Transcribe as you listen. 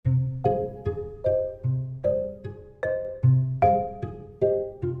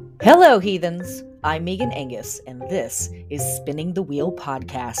Hello, heathens! I'm Megan Angus, and this is Spinning the Wheel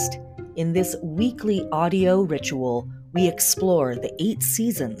Podcast. In this weekly audio ritual, we explore the 8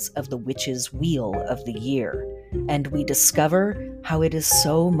 seasons of the Witch's Wheel of the Year, and we discover how it is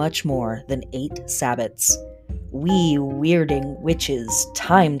so much more than 8 Sabbats. We weirding witches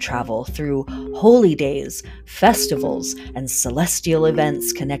time travel through holy days, festivals, and celestial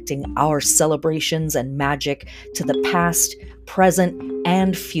events connecting our celebrations and magic to the past, present,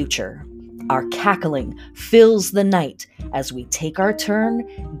 and future. Our cackling fills the night as we take our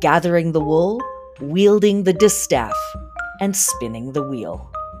turn gathering the wool, wielding the distaff, and spinning the wheel.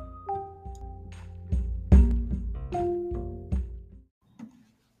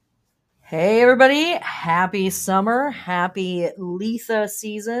 Hey everybody, happy summer, happy Litha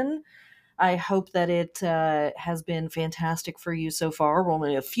season. I hope that it has been fantastic for you so far. We're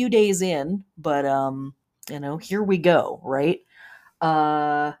only a few days in, but here we go, right?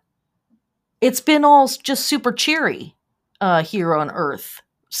 It's been all just super cheery here on Earth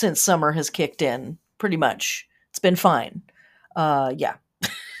since summer has kicked in, pretty much. It's been fine. Yeah.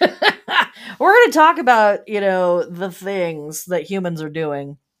 We're going to talk about, the things that humans are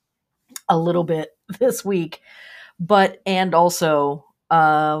doing a little bit this week, and also,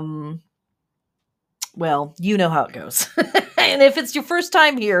 well, you know how it goes. And if it's your first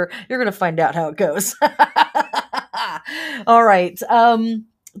time here, you're going to find out how it goes. All right.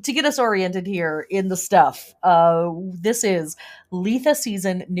 To get us oriented here in the stuff, this is Litha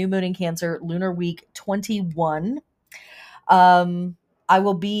season, New Moon in Cancer, Lunar Week 21. I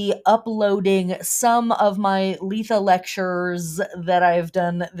will be uploading some of my Litha lectures that I've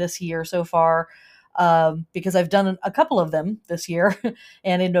done this year so far, because I've done a couple of them this year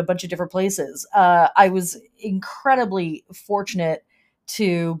and in a bunch of different places. I was incredibly fortunate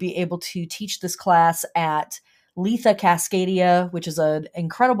to be able to teach this class at Litha Cascadia, which is an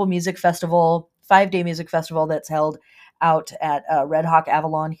incredible music festival, 5-day music festival that's held out at Red Hawk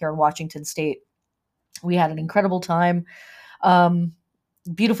Avalon here in Washington State. We had an incredible time.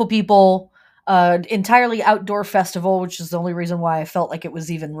 Beautiful people, entirely outdoor festival, which is the only reason why I felt like it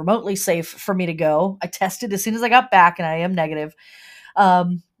was even remotely safe for me to go. I tested as soon as I got back and I am negative.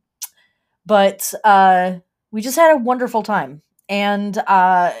 But we just had a wonderful time. And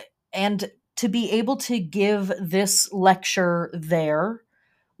to be able to give this lecture there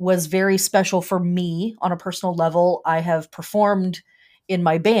was very special for me on a personal level. I have performed in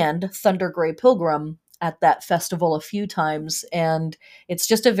my band, Thunder Grey Pilgrim, at that festival a few times, and it's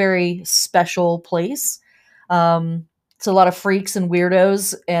just a very special place. It's a lot of freaks and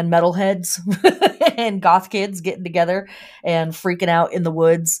weirdos and metalheads and goth kids getting together and freaking out in the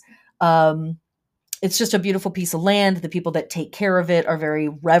woods. It's just a beautiful piece of land. The people that take care of it are very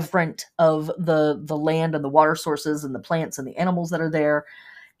reverent of the land and the water sources and the plants and the animals that are there.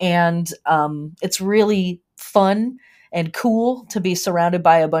 And it's really fun and cool to be surrounded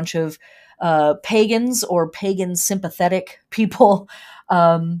by a bunch of pagans or pagan sympathetic people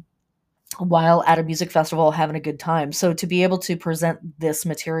while at a music festival having a good time. So to be able to present this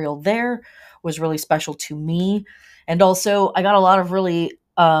material there was really special to me. And also I got a lot of really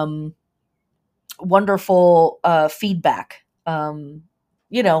wonderful feedback.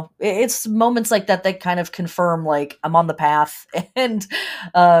 It's moments like that kind of confirm like I'm on the path, and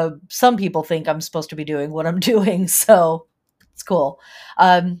some people think I'm supposed to be doing what I'm doing. So it's cool.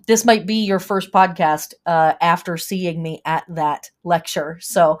 This might be your first podcast after seeing me at that lecture.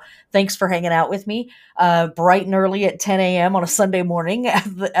 So thanks for hanging out with me bright and early at 10 a.m. on a Sunday morning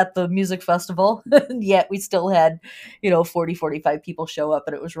at the music festival. Yet we still had, 45 people show up,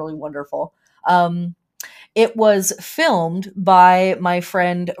 and it was really wonderful. It was filmed by my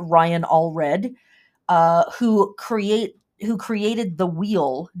friend Ryan Allred, who created the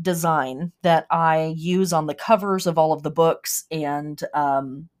wheel design that I use on the covers of all of the books and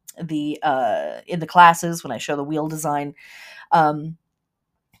in the classes when I show the wheel design. And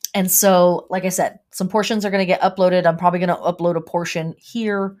so, like I said, some portions are going to get uploaded. I'm probably going to upload a portion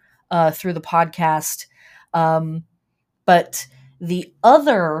here through the podcast. But the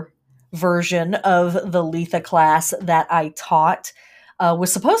other version of the Litha class that I taught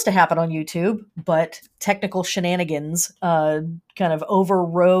was supposed to happen on YouTube, but technical shenanigans kind of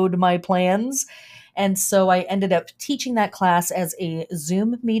overrode my plans. And so I ended up teaching that class as a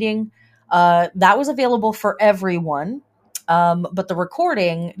Zoom meeting. That was available for everyone. But the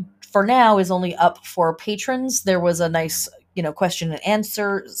recording for now is only up for patrons. There was a nice, question and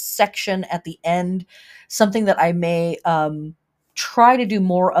answer section at the end, something that I may try to do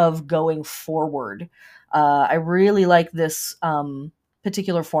more of going forward. I really like this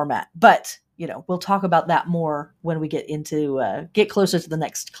particular format, but we'll talk about that more when we get closer to the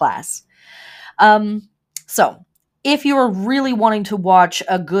next class. So if you are really wanting to watch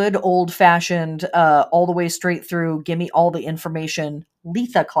a good old fashioned, all the way straight through, give me all the information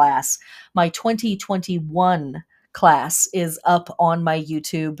Letha class, my 2021 class is up on my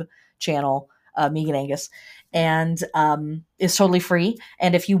YouTube channel, Megan Angus, and is totally free.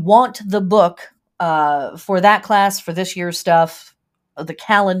 And if you want the book for that class, for this year's stuff, the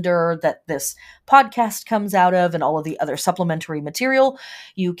calendar that this podcast comes out of, and all of the other supplementary material,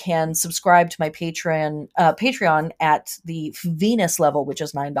 you can subscribe to my Patreon at the Venus level, which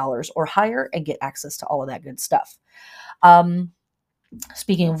is $9 or higher, and get access to all of that good stuff.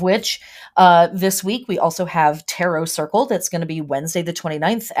 Speaking of which, this week we also have Tarot Circle. That's going to be Wednesday the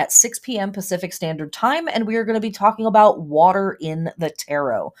 29th at 6 p.m. Pacific Standard Time, and we are going to be talking about water in the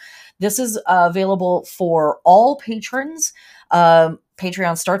tarot. This is available for all patrons.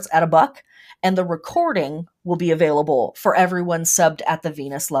 Patreon starts at $1, and the recording will be available for everyone subbed at the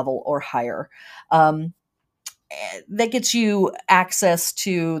Venus level or higher. That gets you access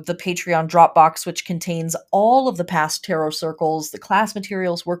to the Patreon Dropbox, which contains all of the past tarot circles, the class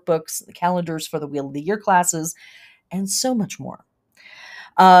materials, workbooks, the calendars for the Wheel of the Year classes, and so much more.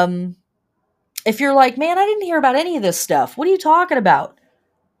 If you're like, man, I didn't hear about any of this stuff, what are you talking about?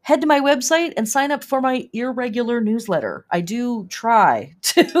 Head to my website and sign up for my irregular newsletter. I do try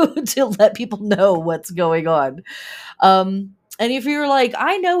to let people know what's going on. And if you're like,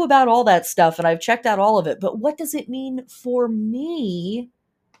 I know about all that stuff and I've checked out all of it, but what does it mean for me?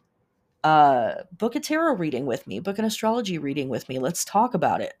 Book a tarot reading with me, book an astrology reading with me. Let's talk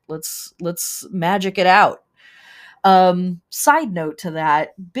about it. Let's magic it out. Side note to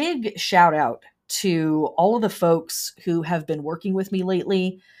that, big shout out to all of the folks who have been working with me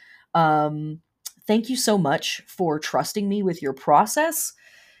lately. Thank you so much for trusting me with your process.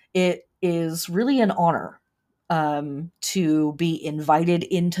 It is really an honor to be invited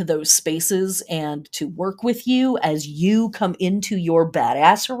into those spaces and to work with you as you come into your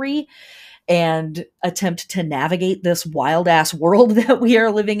badassery and attempt to navigate this wild ass world that we are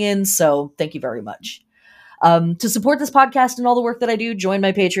living in. So thank you very much. To support this podcast and all the work that I do, join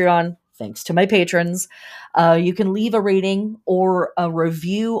my Patreon. Thanks to my patrons. You can leave a rating or a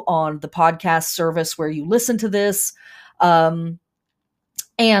review on the podcast service where you listen to this. And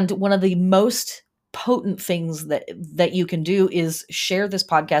one of the most potent things that you can do is share this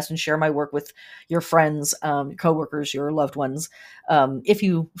podcast and share my work with your friends, coworkers, your loved ones. If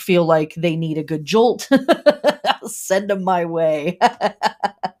you feel like they need a good jolt, send them my way.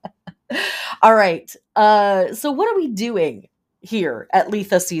 All right. So what are we doing here at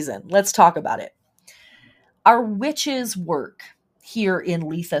Letha season? Let's talk about it. Our witches' work here in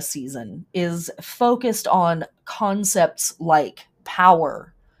Letha season is focused on concepts like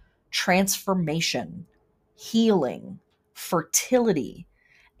power, transformation, healing, fertility,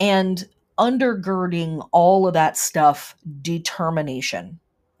 and undergirding all of that stuff, determination.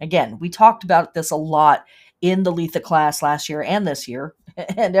 Again, we talked about this a lot in the Letha class last year and this year,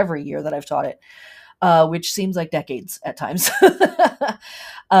 and every year that I've taught it, which seems like decades at times.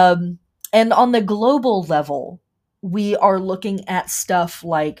 And on the global level, we are looking at stuff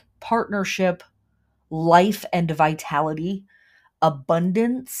like partnership, life and vitality,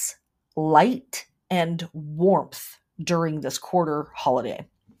 abundance, light, and warmth during this quarter holiday.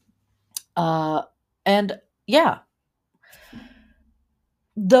 And yeah,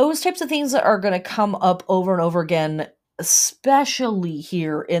 those types of things that are going to come up over and over again, especially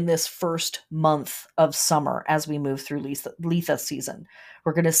here in this first month of summer as we move through Letha season.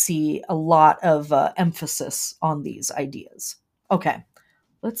 We're going to see a lot of emphasis on these ideas. Okay,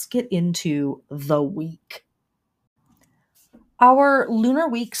 let's get into the week. Our lunar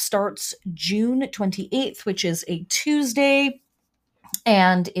week starts June 28th, which is a Tuesday,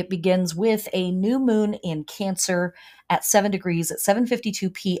 and it begins with a new moon in Cancer at 7 degrees at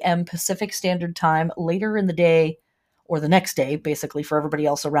 7:52 p.m. Pacific Standard Time later in the day, or the next day, basically, for everybody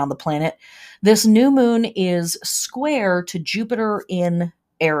else around the planet. This new moon is square to Jupiter in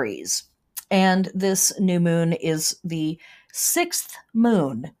Aries, and this new moon is the 6th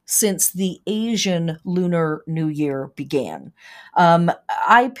moon since the Asian Lunar New Year began.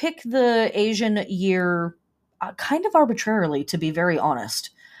 I pick the Asian year kind of arbitrarily, to be very honest.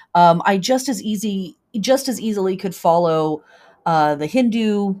 I just as easily could follow the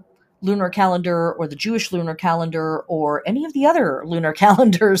Hindu lunar calendar or the Jewish lunar calendar or any of the other lunar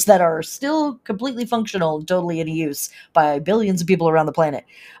calendars that are still completely functional and totally in use by billions of people around the planet.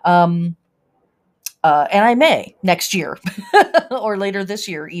 And I may next year or later this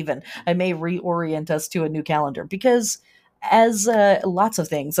year even, I may reorient us to a new calendar because as lots of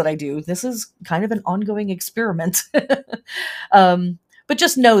things that I do, this is kind of an ongoing experiment. um, but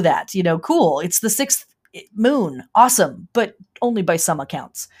just know that, cool. It's the sixth moon. Awesome. But only by some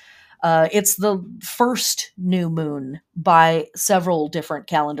accounts. It's the first new moon by several different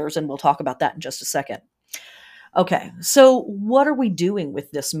calendars, and we'll talk about that in just a second. Okay, so what are we doing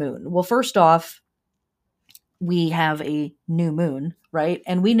with this moon? Well, first off, we have a new moon, right?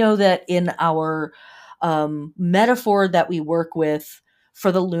 And we know that in our metaphor that we work with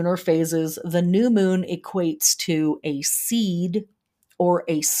for the lunar phases, the new moon equates to a seed or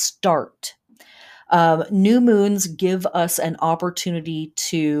a start. New moons give us an opportunity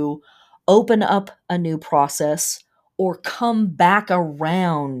to open up a new process or come back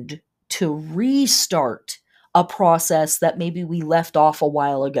around to restart a process that maybe we left off a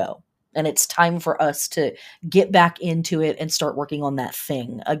while ago. And it's time for us to get back into it and start working on that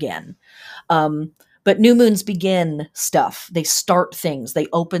thing again. Um, but new moons begin stuff, they start things, they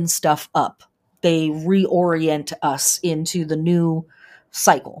open stuff up, they reorient us into the new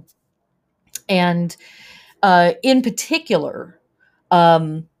cycle. And in particular,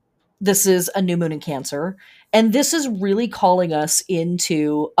 um, this is a new moon in Cancer. And this is really calling us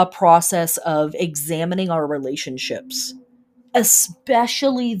into a process of examining our relationships,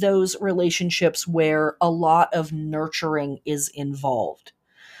 especially those relationships where a lot of nurturing is involved.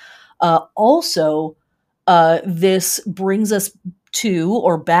 Also, this brings us to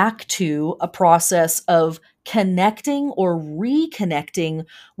or back to a process of connecting or reconnecting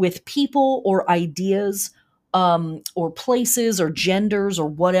with people or ideas, or places or genders or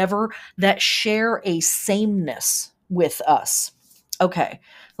whatever that share a sameness with us. Okay,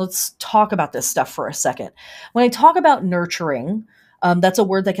 let's talk about this stuff for a second. When I talk about nurturing, that's a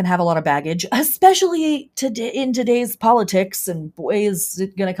word that can have a lot of baggage, especially in today's politics. And boy, is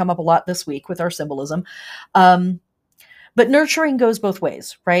it going to come up a lot this week with our symbolism. Um, but nurturing goes both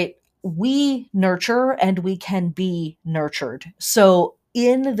ways, right? We nurture and we can be nurtured. So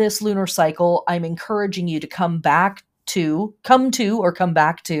in this lunar cycle, I'm encouraging you to come back to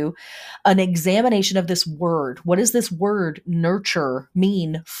an examination of this word. What does this word nurture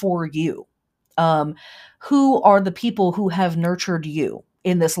mean for you? Um, who are the people who have nurtured you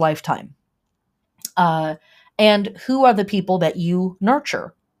in this lifetime? And who are the people that you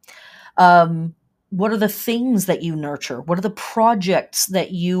nurture? What are the things that you nurture? What are the projects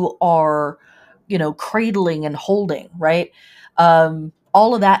that you are, cradling and holding, right?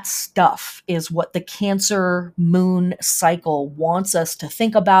 All of that stuff is what the Cancer moon cycle wants us to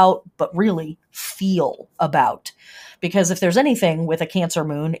think about, but really feel about. Because if there's anything with a Cancer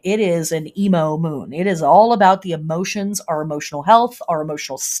moon, it is an emo moon. It is all about the emotions, our emotional health, our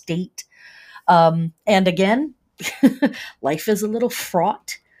emotional state. And again, life is a little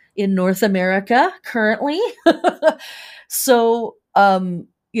fraught in North America currently. So,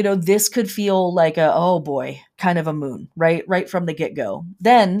 this could feel like oh boy, kind of a moon, right from the get go.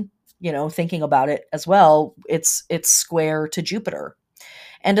 Then, thinking about it as well, it's square to Jupiter.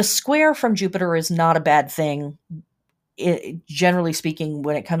 And a square from Jupiter is not a bad thing. Generally speaking,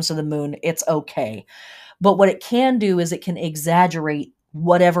 when it comes to the moon, it's okay. But what it can do is it can exaggerate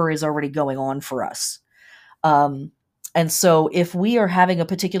whatever is already going on for us. And so if we are having a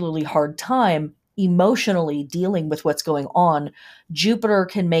particularly hard time emotionally dealing with what's going on, Jupiter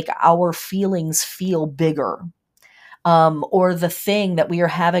can make our feelings feel bigger. Or the thing that we are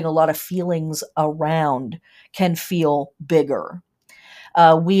having a lot of feelings around can feel bigger.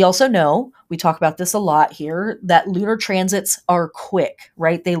 We also know, we talk about this a lot here, that lunar transits are quick,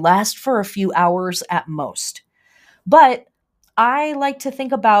 right? They last for a few hours at most. But I like to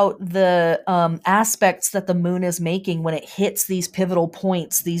think about the aspects that the moon is making when it hits these pivotal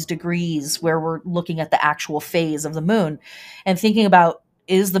points, these degrees where we're looking at the actual phase of the moon, and thinking about,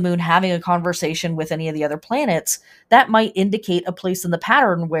 is the moon having a conversation with any of the other planets? That might indicate a place in the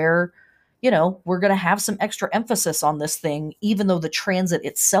pattern where, we're going to have some extra emphasis on this thing. Even though the transit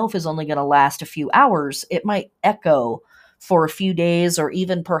itself is only going to last a few hours, it might echo for a few days or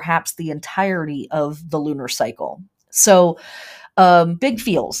even perhaps the entirety of the lunar cycle. So, big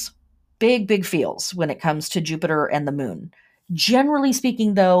feels, big feels when it comes to Jupiter and the moon. Generally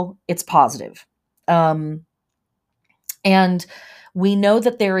speaking, though, it's positive. And we know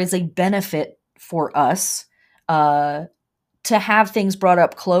that there is a benefit for us to have things brought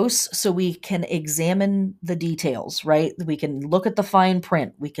up close so we can examine the details, right? We can look at the fine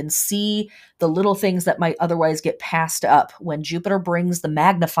print. We can see the little things that might otherwise get passed up. When Jupiter brings the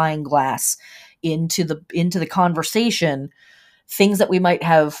magnifying glass into the conversation, things that we might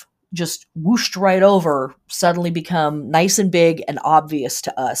have just whooshed right over suddenly become nice and big and obvious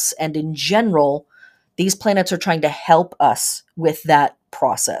to us. And in general, These planets are trying to help us with that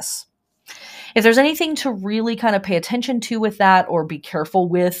process. If there's anything to really kind of pay attention to with that or be careful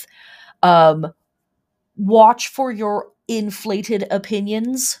with, um, watch for your inflated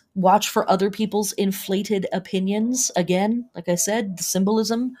opinions. Watch for other people's inflated opinions. Again, like I said, the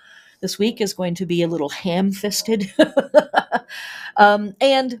symbolism this week is going to be a little ham fisted.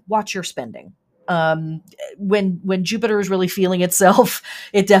 And watch your spending. When Jupiter is really feeling itself,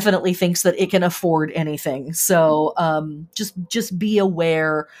 it definitely thinks that it can afford anything. So just be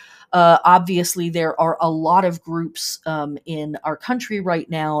aware. Obviously, there are a lot of groups in our country right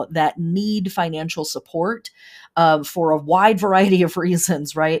now that need financial support for a wide variety of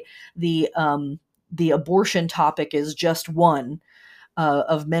reasons. Right, the abortion topic is just one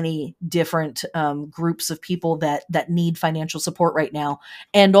of many different groups of people that need financial support right now.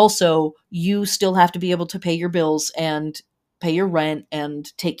 And also, you still have to be able to pay your bills and pay your rent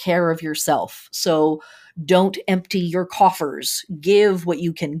and take care of yourself. So don't empty your coffers. Give what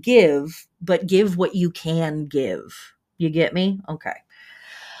you can give, but give what you can give. You get me? Okay.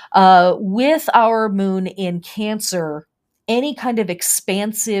 With our moon in Cancer, any kind of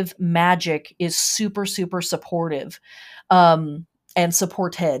expansive magic is super, super supportive. And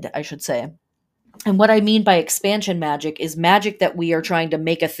supported, I should say. And what I mean by expansion magic is magic that we are trying to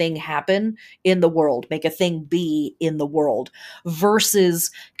make a thing happen in the world, make a thing be in the world,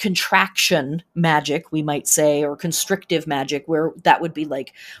 versus contraction magic, we might say, or constrictive magic, where that would be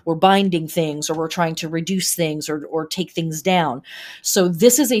like we're binding things or we're trying to reduce things or take things down. So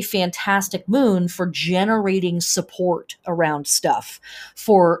this is a fantastic moon for generating support around stuff,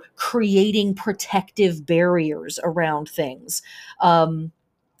 for creating protective barriers around things.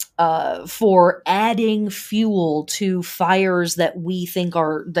 For adding fuel to fires that we think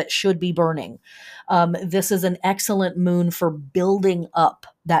that should be burning. This is an excellent moon for building up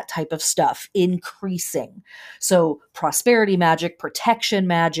that type of stuff, increasing. So prosperity magic, protection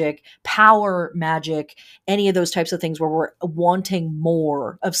magic, power magic, any of those types of things where we're wanting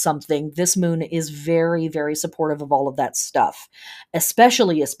more of something. This moon is very, very supportive of all of that stuff,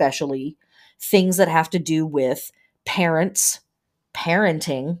 especially things that have to do with parents,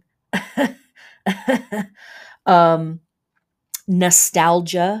 parenting, um,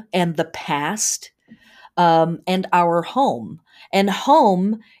 nostalgia and the past, and our home. And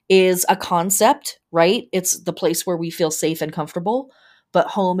home is a concept, right? It's the place where we feel safe and comfortable. But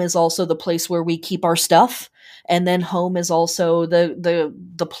home is also the place where we keep our stuff, and then home is also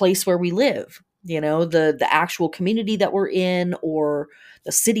the place where we live. The actual community that we're in, or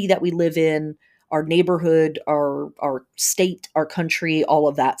the city that we live in, our neighborhood, our state, our country, all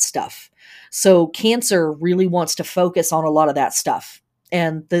of that stuff. So Cancer really wants to focus on a lot of that stuff.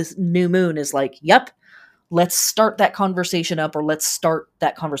 And this new moon is like, yep, let's start that conversation up, or let's start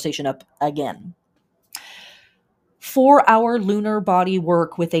that conversation up again. For our lunar body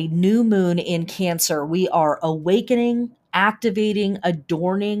work with a new moon in Cancer, we are awakening, activating,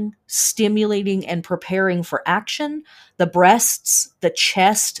 adorning, stimulating, and preparing for action the breasts, the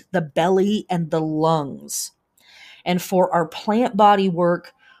chest, the belly, and the lungs. And for our plant body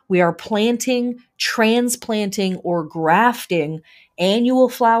work, we are planting, transplanting, or grafting annual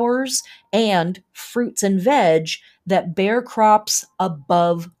flowers and fruits and veg that bear crops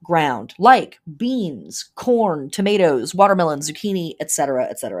above ground, like beans, corn, tomatoes, watermelon, zucchini, etc.,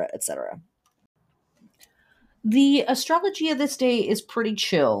 etc., etc. The astrology of this day is pretty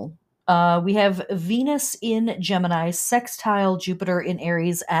chill. We have Venus in Gemini, sextile Jupiter in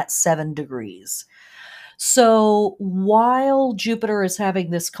Aries at 7 degrees. So while Jupiter is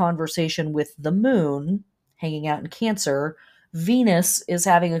having this conversation with the moon, hanging out in Cancer, Venus is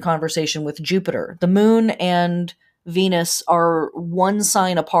having a conversation with Jupiter. The moon and Venus are one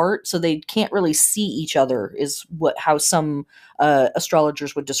sign apart, so they can't really see each other, is how some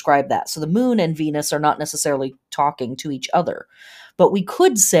astrologers would describe that. So the moon and Venus are not necessarily talking to each other. But we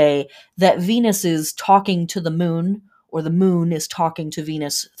could say that Venus is talking to the moon, or the moon is talking to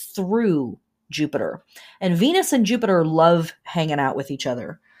Venus through Jupiter. And Venus and Jupiter love hanging out with each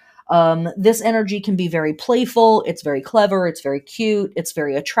other. This energy can be very playful. It's very clever. It's very cute. It's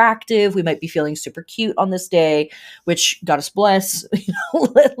very attractive. We might be feeling super cute on this day, which God us bless.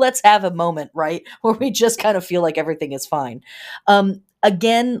 Let's have a moment, right? Where we just kind of feel like everything is fine.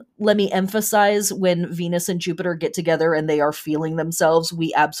 Again, let me emphasize, when Venus and Jupiter get together and they are feeling themselves,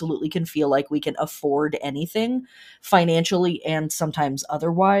 we absolutely can feel like we can afford anything financially and sometimes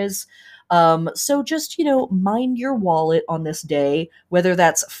otherwise. So just, mind your wallet on this day, whether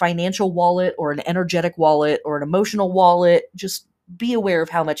that's financial wallet or an energetic wallet or an emotional wallet. Just be aware of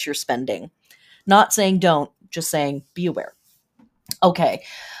how much you're spending. Not saying don't, just saying be aware. Okay.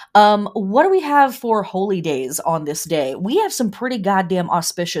 What do we have for holy days on this day? We have some pretty goddamn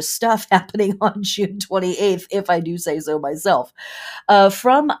auspicious stuff happening on June 28th, if I do say so myself.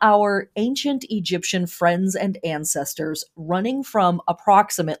 From our ancient Egyptian friends and ancestors, running from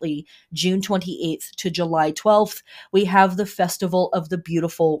approximately June 28th to July 12th, we have the Festival of the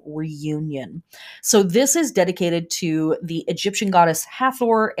Beautiful Reunion. So, this is dedicated to the Egyptian goddess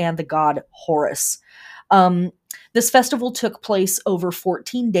Hathor and the god Horus. Um, this festival took place over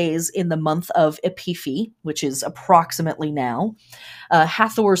 14 days in the month of Epiphy, which is approximately now.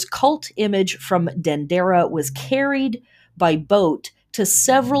 Hathor's cult image from Dendera was carried by boat to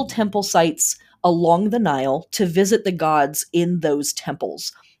several temple sites along the Nile to visit the gods in those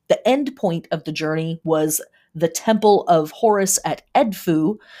temples. The end point of the journey was the Temple of Horus at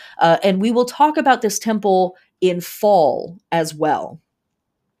Edfu, and we will talk about this temple in fall as well.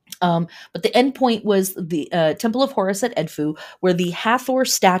 But the end point was the Temple of Horus at Edfu, where the Hathor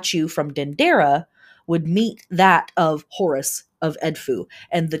statue from Dendera would meet that of Horus of Edfu,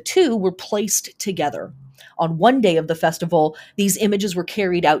 and the two were placed together. On one day of the festival, these images were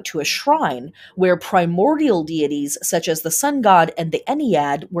carried out to a shrine where primordial deities such as the sun god and the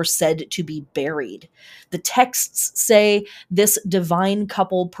Ennead were said to be buried. The texts say this divine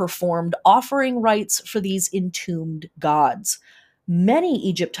couple performed offering rites for these entombed gods. Many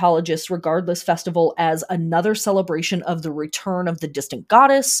Egyptologists regard this festival as another celebration of the return of the distant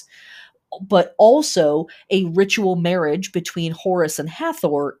goddess, but also a ritual marriage between Horus and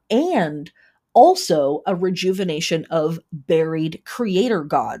Hathor, and also a rejuvenation of buried creator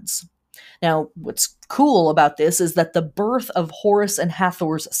gods. Now, what's cool about this is that the birth of Horus and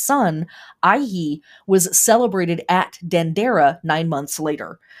Hathor's son, Ihi, was celebrated at Dendera 9 months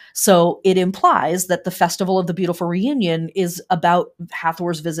later. So it implies that the Festival of the Beautiful Reunion is about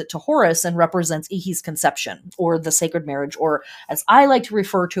Hathor's visit to Horus and represents Ihi's conception, or the sacred marriage, or as I like to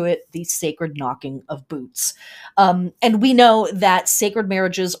refer to it, the sacred knocking of boots. And we know that sacred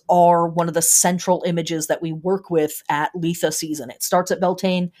marriages are one of the central images that we work with at Litha season. It starts at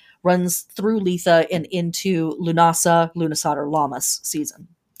Beltane, runs through Litha and into Lunasa, Lunasat, or Lammas season.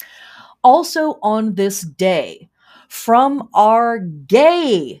 Also on this day, from our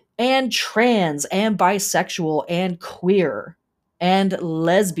gay and trans and bisexual and queer and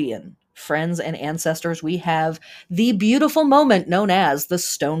lesbian friends and ancestors, we have the beautiful moment known as the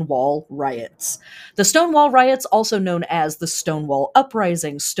Stonewall Riots. The Stonewall Riots, also known as the Stonewall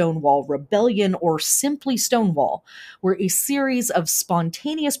Uprising, Stonewall Rebellion, or simply Stonewall, were a series of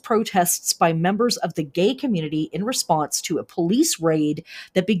spontaneous protests by members of the gay community in response to a police raid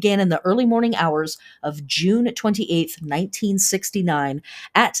that began in the early morning hours of June 28th, 1969,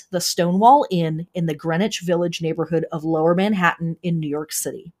 at the Stonewall Inn in the Greenwich Village neighborhood of Lower Manhattan in New York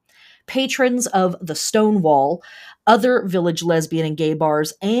City. Patrons of the Stonewall, other village lesbian and gay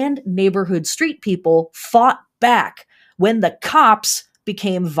bars, and neighborhood street people fought back when the cops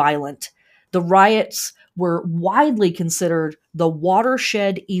became violent. The riots were widely considered the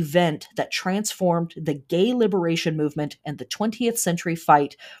watershed event that transformed the gay liberation movement and the 20th century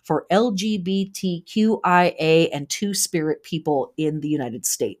fight for LGBTQIA and Two-Spirit people in the United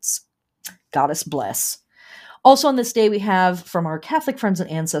States. Goddess bless. Also on this day, we have, from our Catholic friends and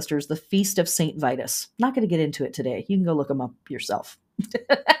ancestors, the Feast of St. Vitus. Not going to get into it today. You can go look them up yourself.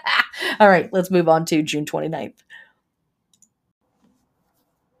 All right, let's move on to June 29th.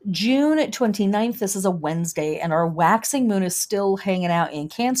 June 29th, this is a Wednesday, and our waxing moon is still hanging out in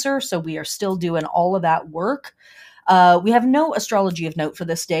Cancer, so we are still doing all of that work. We have no astrology of note for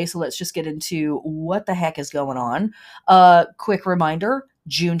this day, so let's just get into what the heck is going on. Quick reminder,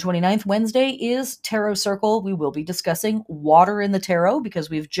 June 29th, Wednesday, is Tarot Circle. We will be discussing water in the tarot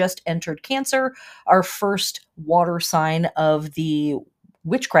because we've just entered Cancer, our first water sign of the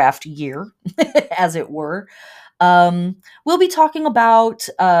witchcraft year, as it were. We'll be talking about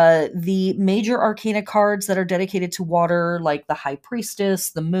the major arcana cards that are dedicated to water, like the High Priestess,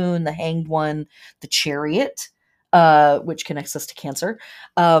 the Moon, the Hanged One, the Chariot, which connects us to Cancer,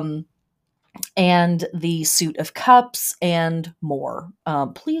 and the Suit of Cups, and more.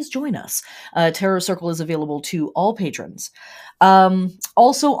 Please join us. Tarot Circle is available to all patrons.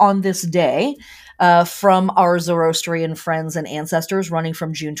 Also on this day, from our Zoroastrian friends and ancestors, running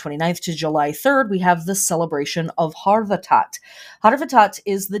from June 29th to July 3rd, we have the celebration of Harvatat. Harvatat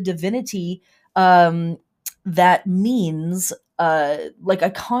is the divinity that means like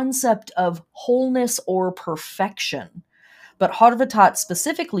a concept of wholeness or perfection. But Harvatat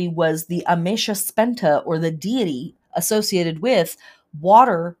specifically was the Amesha Spenta, or the deity associated with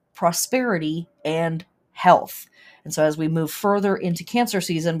water, prosperity, and health. And so as we move further into Cancer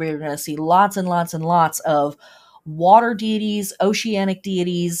season, we're going to see lots and lots and lots of water deities, oceanic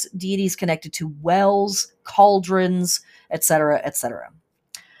deities, deities connected to wells, cauldrons, etc., etc.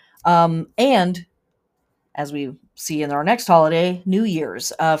 And as we see in our next holiday, New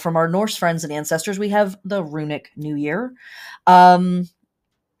Year's. From our Norse friends and ancestors, we have the runic New Year. Um,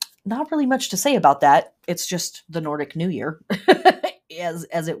 Not really much to say about that. It's just the Nordic New Year,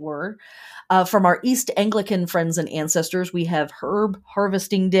 as it were. From our East Anglican friends and ancestors, we have Herb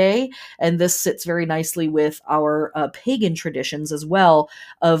Harvesting Day, and this sits very nicely with our pagan traditions as well,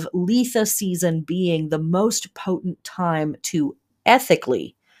 of Litha season being the most potent time to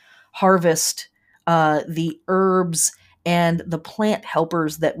ethically harvest the herbs and the plant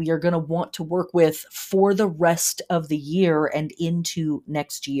helpers that we are going to want to work with for the rest of the year and into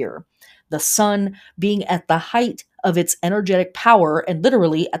next year. The sun being at the height of its energetic power and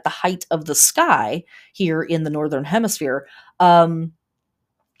literally at the height of the sky here in the Northern Hemisphere. This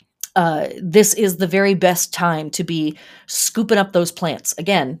is the very best time to be scooping up those plants.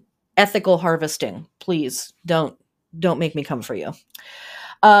 Again, ethical harvesting. Please don't make me come for you.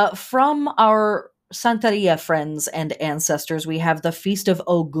 From our Santeria friends and ancestors, we have the Feast of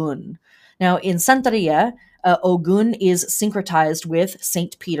Ogun. Now, in Santeria, Ogun is syncretized with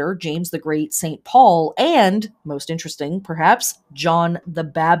Saint Peter, James the Great, Saint Paul, and, most interesting perhaps, John the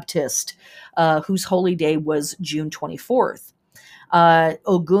Baptist, whose holy day was June 24th.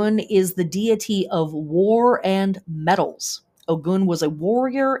 Ogun is the deity of war and metals. Ogun was a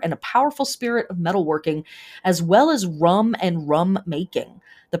warrior and a powerful spirit of metalworking, as well as rum and rum making.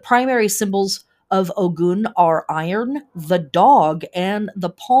 The primary symbols of Ogun are iron, the dog, and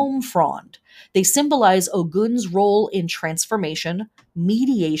the palm frond. They symbolize Ogun's role in transformation,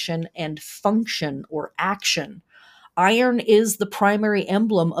 mediation, and function or action. Iron is the primary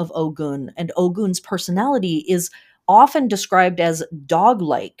emblem of Ogun, and Ogun's personality is often described as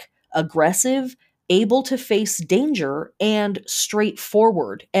dog-like, aggressive, able to face danger, and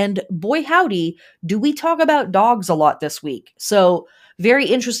straightforward. And boy howdy, do we talk about dogs a lot this week. So very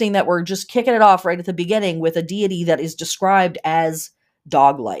interesting that we're just kicking it off right at the beginning with a deity that is described as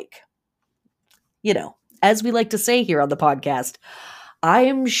dog-like. You know, as we like to say here on the podcast, I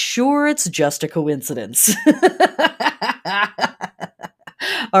am sure it's just a coincidence.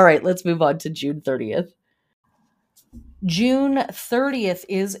 All right, let's move on to June 30th. June 30th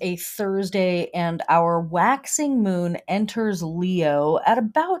is a Thursday, and our waxing moon enters Leo at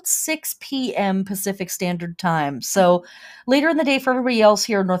about 6 p.m. Pacific Standard Time. So later in the day for everybody else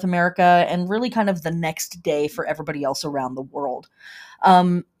here in North America, and really kind of the next day for everybody else around the world.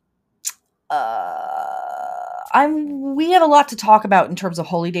 Um, we have a lot to talk about in terms of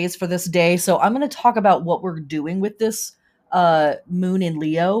holy days for this day, so I'm going to talk about what we're doing with this moon in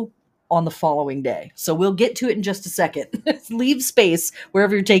Leo on the following day. So we'll get to it in just a second. Leave space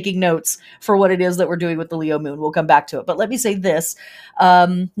wherever you're taking notes for what it is that we're doing with the Leo moon. We'll come back to it. But let me say this.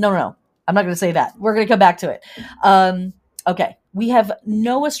 No. I'm not going to say that. We're going to come back to it. Okay. We have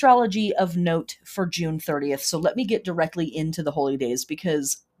no astrology of note for June 30th. So let me get directly into the holy days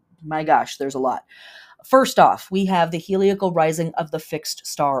because, my gosh, there's a lot. First off, we have the heliacal rising of the fixed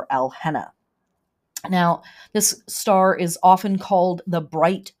star Alhenna. Now, this star is often called the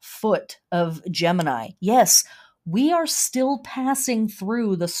bright foot of Gemini. Yes, we are still passing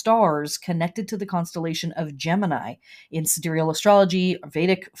through the stars connected to the constellation of Gemini in sidereal astrology,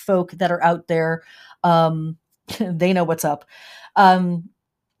 Vedic folk that are out there. They know what's up.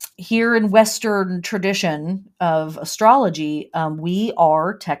 Here in Western tradition of astrology, we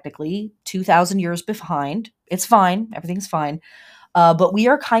are technically 2,000 years behind. It's fine. Everything's fine. But we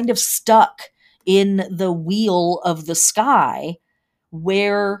are kind of stuck in the wheel of the sky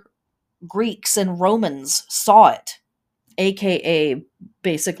where Greeks and Romans saw it, aka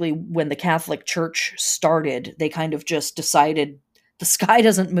basically when the Catholic Church started, they kind of just decided the sky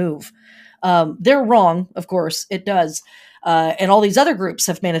doesn't move. They're wrong, of course, it does. And all these other groups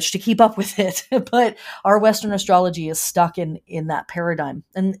have managed to keep up with it, but our Western astrology is stuck in that paradigm.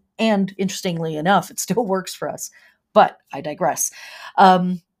 And interestingly enough, it still works for us. But I digress.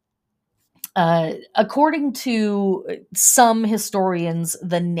 According to some historians,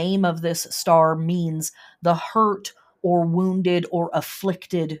 the name of this star means the hurt or wounded or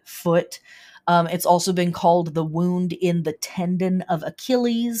afflicted foot. It's also been called the wound in the tendon of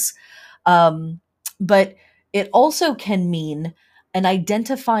Achilles. But it also can mean an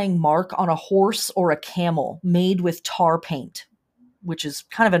identifying mark on a horse or a camel made with tar paint, which is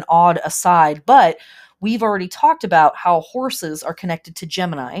kind of an odd aside, but we've already talked about how horses are connected to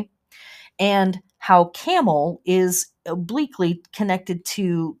Gemini and how camel is obliquely connected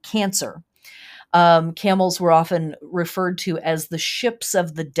to Cancer. Camels were often referred to as the ships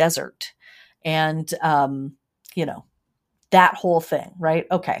of the desert. And you know, that whole thing, right?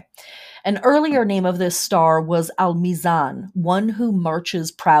 Okay. An earlier name of this star was Almizan, one who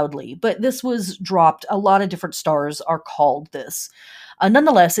marches proudly, but this was dropped. A lot of different stars are called this.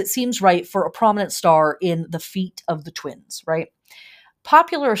 Nonetheless, it seems right for a prominent star in the feet of the twins, right?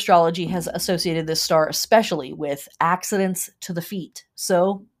 Popular astrology has associated this star especially with accidents to the feet.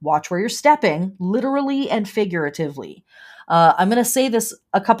 So watch where you're stepping, literally and figuratively. I'm going to say this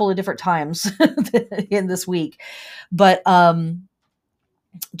a couple of different times in this week, but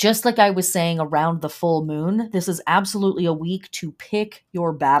just like I was saying around the full moon, this is absolutely a week to pick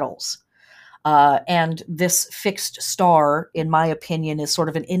your battles. And this fixed star, in my opinion, is sort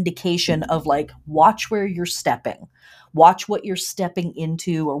of an indication of like, watch where you're stepping. Watch what you're stepping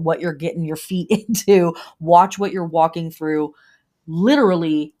into or what you're getting your feet into. Watch what you're walking through,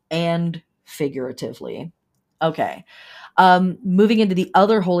 literally and figuratively. Okay. Moving into the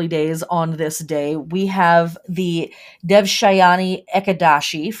other holy days on this day, we have the Devshayani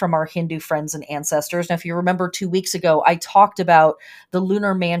Ekadashi from our Hindu friends and ancestors. Now, if you remember 2 weeks ago, I talked about the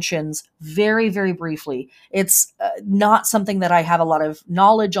lunar mansions very, very briefly. It's not something that I have a lot of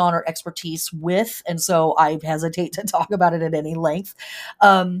knowledge on or expertise with, and so I hesitate to talk about it at any length.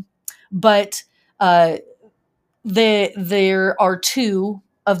 But there are two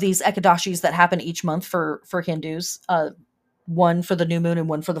of these ekadashis that happen each month for Hindus. One for the new moon and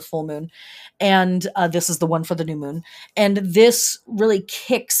one for the full moon. And this is the one for the new moon. And this really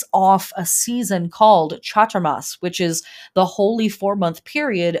kicks off a season called Chaturmas, which is the holy 4-month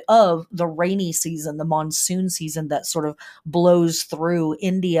period of the rainy season, the monsoon season that sort of blows through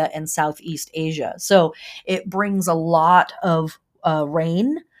India and Southeast Asia. So it brings a lot of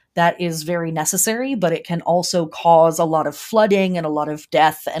rain that is very necessary, but it can also cause a lot of flooding and a lot of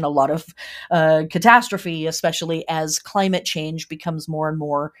death and a lot of catastrophe, especially as climate change becomes more and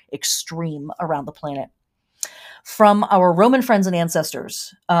more extreme around the planet. From our Roman friends and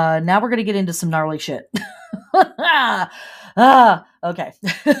ancestors, now we're going to get into some gnarly shit. Okay.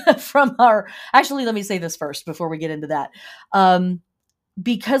 Actually, let me say this first before we get into that.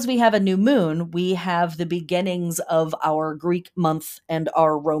 Because we have a new moon, we have the beginnings of our Greek month and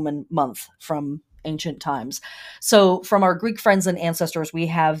our Roman month from ancient times. So from our Greek friends and ancestors, we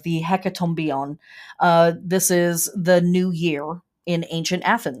have the Hekatombion. This is the new year in ancient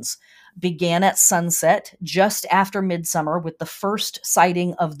Athens. Began at sunset just after midsummer with the first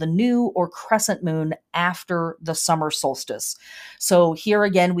sighting of the new or crescent moon after the solstice. So here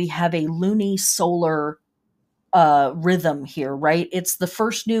again, we have a lunisolar rhythm here, right? It's the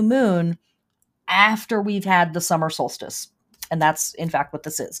first new moon after we've had the summer solstice. And that's in fact what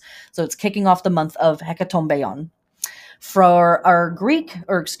this is. So it's kicking off the month of Hekatombion. For our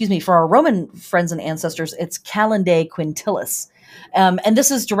for our Roman friends and ancestors, it's Calendae Quintilis. And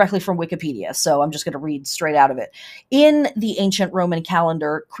this is directly from Wikipedia, so I'm just going to read straight out of it. In the ancient Roman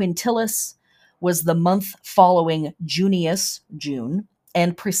calendar, Quintilis was the month following Junius, June,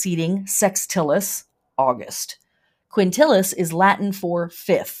 and preceding Sextilis, August. Quintilis is Latin for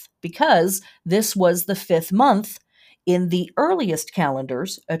fifth because this was the fifth month in the earliest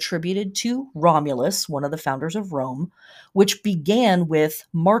calendars attributed to Romulus, one of the founders of Rome, which began with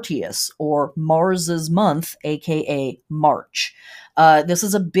Martius, or Mars's month, aka March. This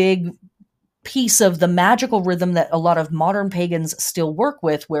is a big piece of the magical rhythm that a lot of modern pagans still work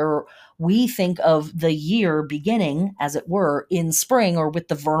with, where we think of the year beginning, as it were, in spring or with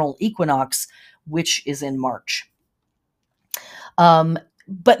the vernal equinox, which is in March.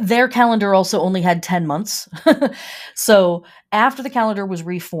 But their calendar also only had 10 months. So after the calendar was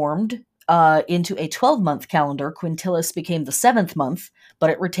reformed into a 12-month calendar, Quintilis became the 7th month, but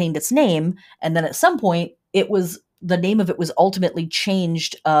it retained its name. And then at some point, the name of it was ultimately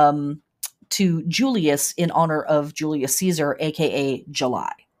changed to Julius in honor of Julius Caesar, aka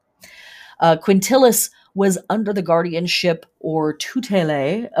July. Quintilis was under the guardianship or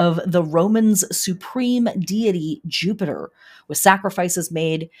tutele of the Romans' supreme deity Jupiter, with sacrifices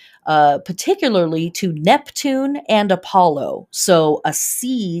made particularly to Neptune and Apollo. So a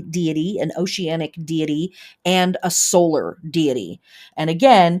sea deity, an oceanic deity, and a solar deity. And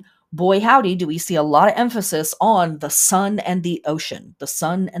again, boy howdy, do we see a lot of emphasis on the sun and the ocean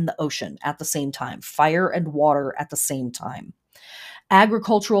at the same time, fire and water at the same time.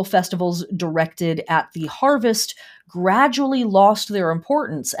 Agricultural festivals directed at the harvest gradually lost their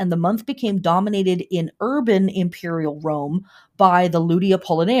importance, and the month became dominated in urban imperial Rome by the Ludi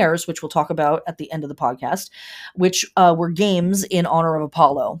Apollinaires, which we'll talk about at the end of the podcast, which were games in honor of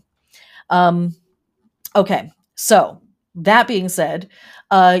Apollo. Okay, so that being said,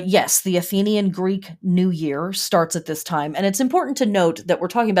 yes, the Athenian Greek New Year starts at this time, and it's important to note that we're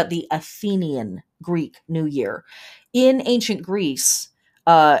talking about the Athenian Greek New Year. In ancient Greece,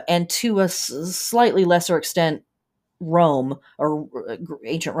 and to a slightly lesser extent, Rome or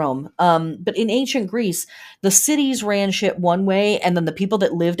ancient Rome. But in ancient Greece, the cities ran shit one way, and then the people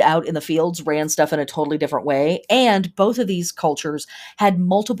that lived out in the fields ran stuff in a totally different way. And both of these cultures had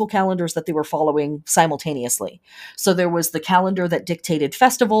multiple calendars that they were following simultaneously. So there was the calendar that dictated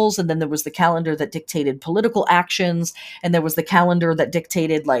festivals, and then there was the calendar that dictated political actions, and there was the calendar that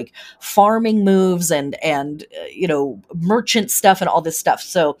dictated like farming moves and merchant stuff and all this stuff.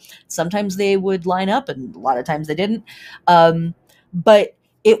 So sometimes they would line up, and a lot of times they didn't. Um, but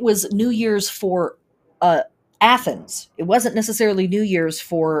it was New Year's for uh, Athens. It wasn't necessarily New Year's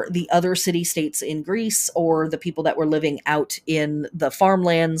for the other city states in Greece or the people that were living out in the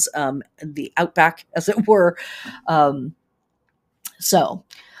farmlands, the outback, as it were. Um, so,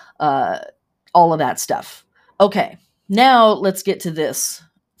 uh, all of that stuff. Okay, now let's get to this.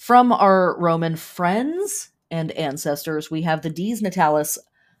 From our Roman friends and ancestors, we have the Dies Natalis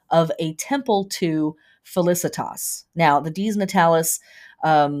of a temple to Felicitas. Now, the Dies Natalis,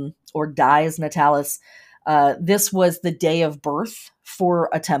 or Dies Natalis, this was the day of birth for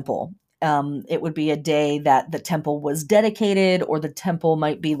a temple. It would be a day that the temple was dedicated, or the temple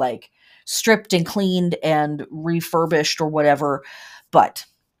might be like stripped and cleaned and refurbished or whatever. But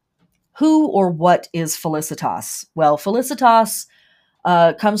who or what is Felicitas? Well, Felicitas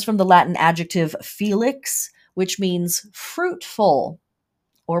comes from the Latin adjective felix, which means fruitful,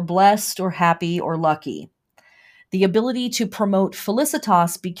 or blessed, or happy, or lucky. The ability to promote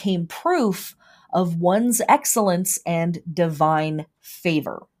felicitas became proof of one's excellence and divine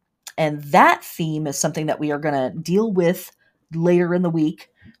favor. And that theme is something that we are going to deal with later in the week.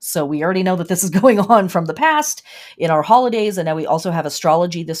 So we already know that this is going on from the past in our holidays. And now we also have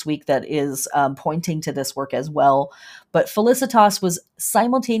astrology this week that is pointing to this work as well. But felicitas was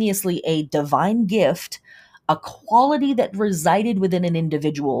simultaneously a divine gift, a quality that resided within an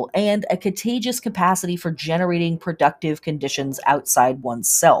individual, and a contagious capacity for generating productive conditions outside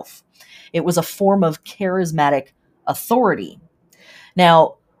oneself. It was a form of charismatic authority.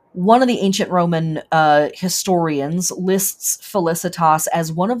 Now, one of the ancient Roman historians lists felicitas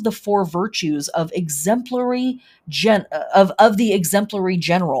as one of the four virtues of of the exemplary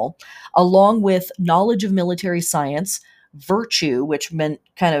general, along with knowledge of military science, virtue, which meant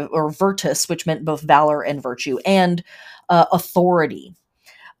or virtus, which meant both valor and virtue, and authority.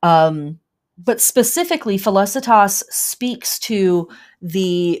 But specifically, felicitas speaks to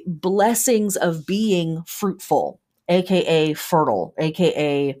the blessings of being fruitful, aka fertile,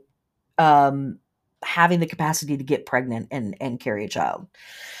 aka having the capacity to get pregnant and carry a child.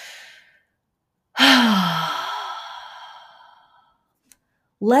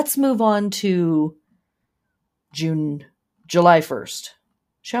 Let's move on to July 1st,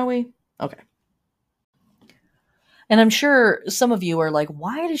 shall we? Okay. And I'm sure some of you are like,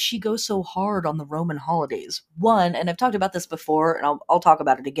 why does she go so hard on the Roman holidays? One, and I've talked about this before, and I'll talk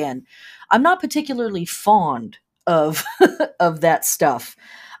about it again. I'm not particularly fond of of that stuff.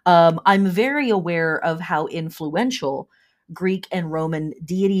 I'm very aware of how influential Greek and Roman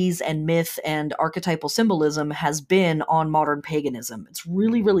deities and myth and archetypal symbolism has been on modern paganism. It's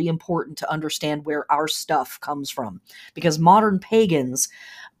really, really important to understand where our stuff comes from, because modern pagans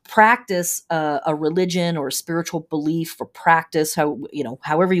practice a religion or a spiritual belief, or practice,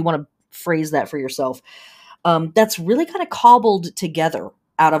 however you want to phrase that for yourself, that's really kind of cobbled together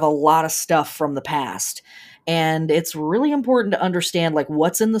out of a lot of stuff from the past. And it's really important to understand, like,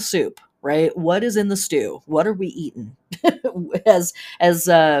 what's in the soup, right? What is in the stew? What are we eating? as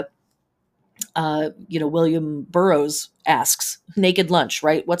William Burroughs asks, naked lunch,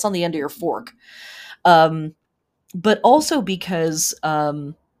 right? What's on the end of your fork? But also because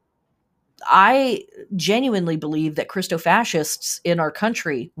I genuinely believe that Christofascists in our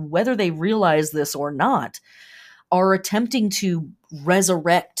country, whether they realize this or not, are attempting to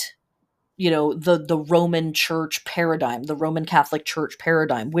resurrect, the Roman Church paradigm, the Roman Catholic Church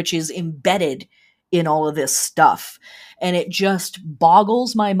paradigm, which is embedded in all of this stuff. And it just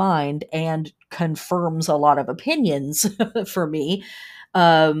boggles my mind and confirms a lot of opinions for me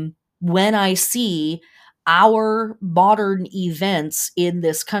when I see our modern events in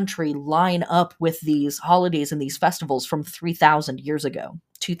this country line up with these holidays and these festivals from 3,000 years ago,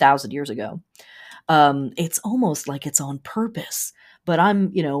 2,000 years ago. It's almost like it's on purpose. But I'm,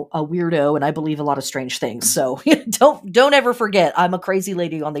 a weirdo, and I believe a lot of strange things. So don't ever forget, I'm a crazy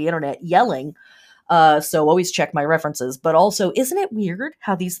lady on the internet yelling. So always check my references. But also, isn't it weird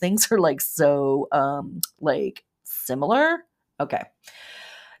how these things are like so similar? Okay.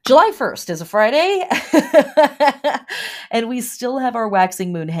 July 1st is a Friday. And we still have our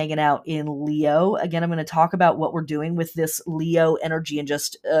waxing moon hanging out in Leo. Again, I'm going to talk about what we're doing with this Leo energy in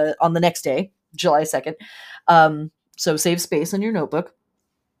just on the next day, July 2nd. So save space in your notebook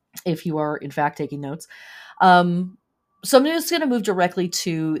if you are, in fact, taking notes. So I'm just going to move directly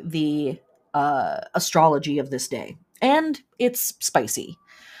to the astrology of this day. And it's spicy.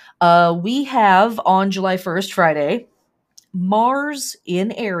 We have on July 1st, Friday, Mars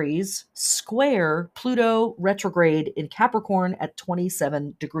in Aries square Pluto retrograde in Capricorn at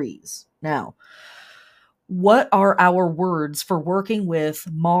 27 degrees. Now, what are our words for working with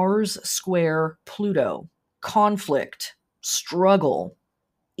Mars square Pluto? Conflict, struggle,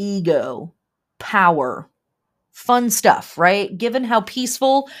 ego, power. Fun stuff, right? Given how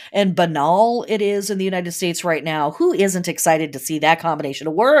peaceful and banal it is in the United States right now, who isn't excited to see that combination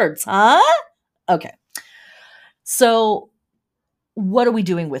of words, huh? Okay. So, what are we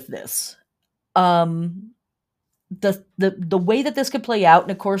doing with this? The way that this could play out,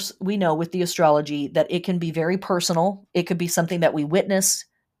 and of course we know with the astrology that it can be very personal. It could be something that we witness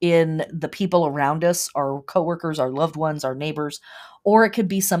in the people around us, our coworkers, our loved ones, our neighbors, or it could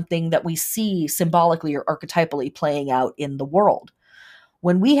be something that we see symbolically or archetypally playing out in the world.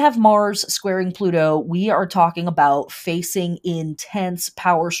 When we have Mars squaring Pluto, we are talking about facing intense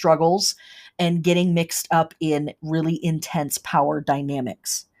power struggles and getting mixed up in really intense power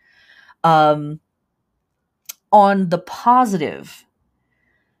dynamics. Um, on the positive,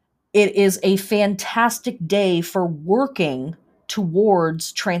 it is a fantastic day for working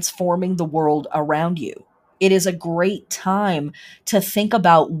towards transforming the world around you. It is a great time to think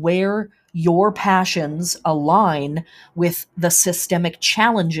about where your passions align with the systemic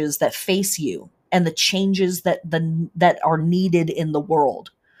challenges that face you and the changes that are needed in the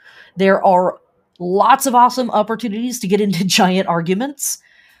world. There are lots of awesome opportunities to get into giant arguments.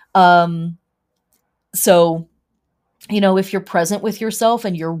 Um, so if you're present with yourself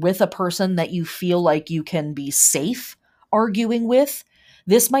and you're with a person that you feel like you can be safe arguing with,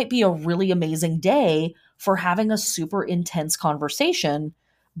 this might be a really amazing day for having a super intense conversation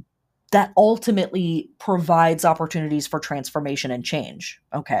that ultimately provides opportunities for transformation and change.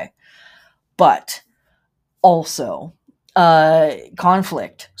 Okay. But also,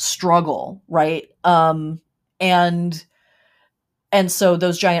 conflict, struggle, right? And so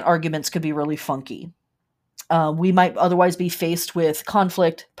those giant arguments could be really funky. We might otherwise be faced with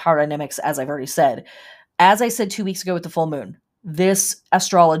conflict, power dynamics, as I've already said. As I said 2 weeks ago with the full moon, this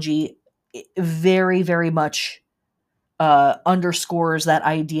astrology very, very much underscores that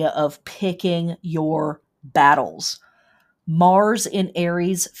idea of picking your battles. Mars in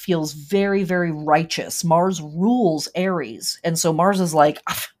Aries feels very, very righteous. Mars rules Aries. And so Mars is like,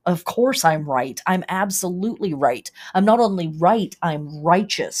 of course I'm right. I'm absolutely right. I'm not only right, I'm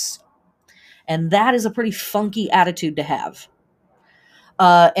righteous. And that is a pretty funky attitude to have.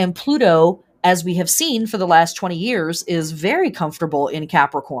 And Pluto, as we have seen for the last 20 years, is very comfortable in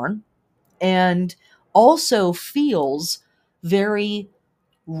Capricorn and also feels very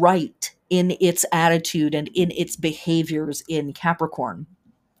right in its attitude and in its behaviors in Capricorn.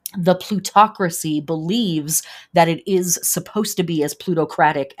 The plutocracy believes that it is supposed to be as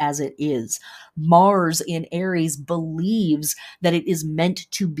plutocratic as it is. Mars in Aries believes that it is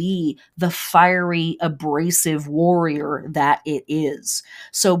meant to be the fiery, abrasive warrior that it is.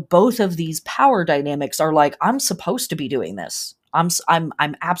 So both of these power dynamics are like, I'm supposed to be doing this. I'm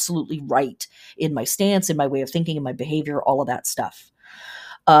absolutely right in my stance, in my way of thinking, in my behavior, all of that stuff.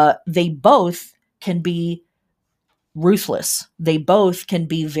 They both can be ruthless. They both can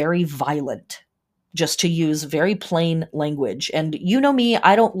be very violent, just to use very plain language. And you know me,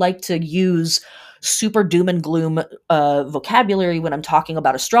 I don't like to use super doom and gloom vocabulary when I'm talking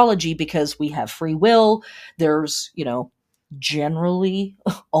about astrology because we have free will. There's, generally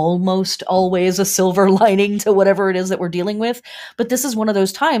almost always a silver lining to whatever it is that we're dealing with. But this is one of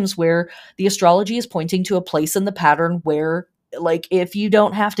those times where the astrology is pointing to a place in the pattern where, like, if you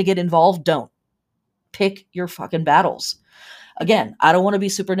don't have to get involved, don't. Pick your fucking battles. Again, I don't want to be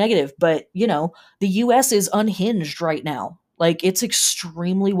super negative, but the US is unhinged right now. Like, it's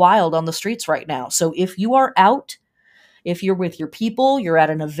extremely wild on the streets right now. So if you are out, if you're with your people, you're at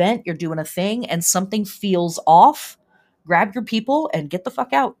an event, you're doing a thing, and something feels off, grab your people and get the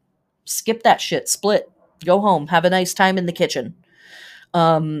fuck out. Skip that shit. Split. Go home. Have a nice time in the kitchen.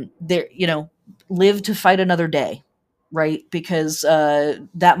 Live to fight another day, right? Because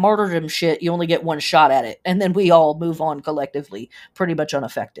that martyrdom shit, you only get one shot at it, and then we all move on collectively, pretty much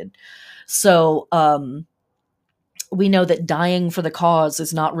unaffected. So we know that dying for the cause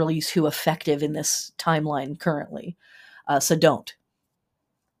is not really too effective in this timeline currently. So don't.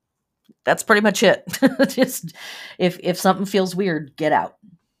 That's pretty much it. Just if something feels weird, get out.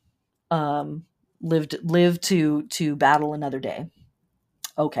 Live to battle another day.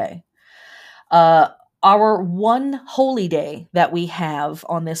 Okay. Uh, our one holy day that we have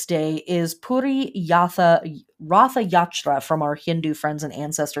on this day is Puri Ratha Yatra from our Hindu friends and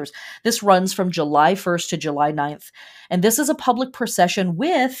ancestors. This runs from July 1st to July 9th. And this is a public procession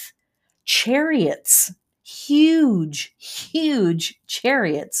with chariots. Huge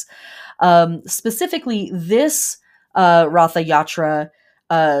chariots. Specifically, this Ratha Yatra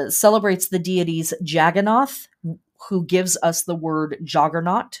celebrates the deities Jagannath, who gives us the word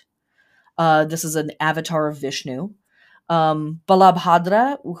juggernaut. This is an avatar of Vishnu.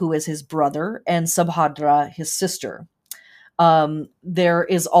 Balabhadra, who is his brother, and Subhadra, his sister. There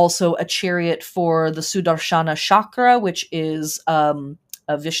is also a chariot for the Sudarshana Chakra, which is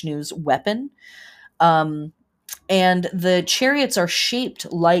Vishnu's weapon. And the chariots are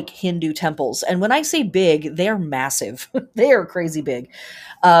shaped like Hindu temples. And when I say big, they are massive. They are crazy big.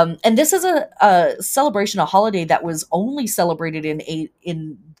 And this is a celebration, a holiday that was only celebrated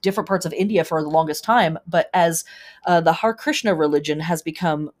in different parts of India for the longest time. But as the Hare Krishna religion has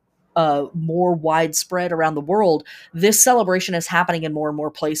become more widespread around the world, this celebration is happening in more and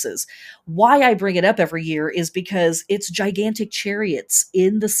more places. Why I bring it up every year is because it's gigantic chariots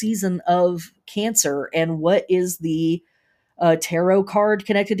in the season of Cancer. And what is the tarot card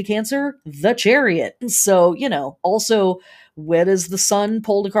connected to Cancer? The Chariot. So, also, what is the sun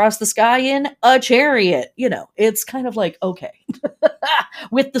pulled across the sky in? A chariot. It's kind of like, okay.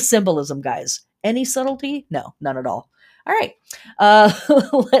 With the symbolism, guys. Any subtlety? No, none at all. All right.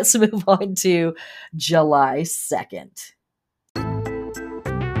 Let's move on to July 2nd.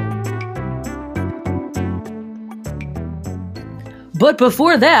 But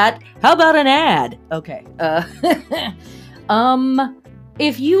before that, how about an ad? Okay.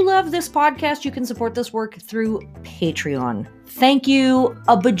 If you love this podcast, you can support this work through Patreon. Thank you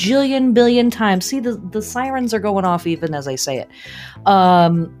a bajillion billion times. See, the sirens are going off even as I say it.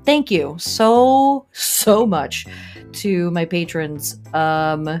 Thank you so much to my patrons.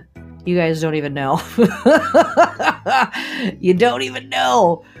 You guys don't even know. You don't even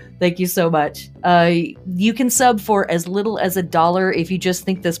know. Thank you so much. You can sub for as little as $1 if you just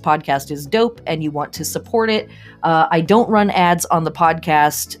think this podcast is dope and you want to support it. I don't run ads on the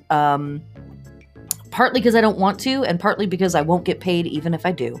podcast, partly because I don't want to, and partly because I won't get paid even if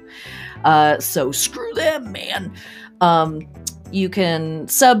I do. So screw them, man. You can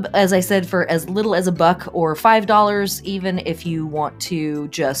sub, as I said, for as little as $1 or $5, even if you want to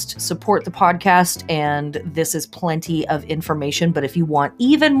just support the podcast. And this is plenty of information. But if you want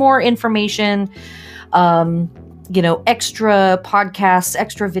even more information, extra podcasts,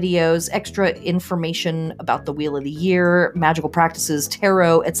 extra videos, extra information about the Wheel of the Year, magical practices,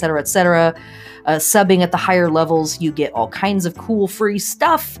 tarot, etc., subbing at the higher levels, you get all kinds of cool free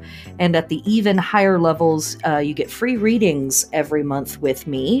stuff. And at the even higher levels, you get free readings every month with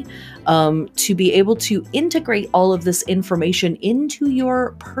me to be able to integrate all of this information into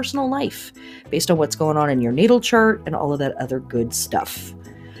your personal life based on what's going on in your natal chart and all of that other good stuff.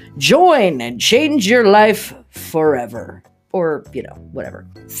 Join and change your life forever. Or, whatever.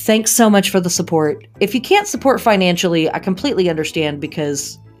 Thanks so much for the support. If you can't support financially, I completely understand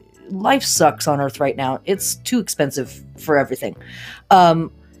because life sucks on Earth right now. It's too expensive for everything.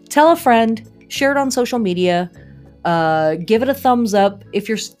 Tell a friend, share it on social media, give it a thumbs up. If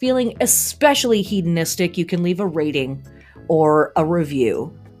you're feeling especially hedonistic, you can leave a rating or a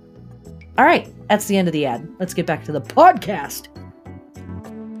review. All right, that's the end of the ad. Let's get back to the podcast.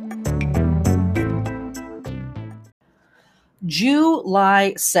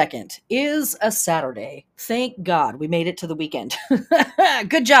 July 2nd is a Saturday. Thank God we made it to the weekend.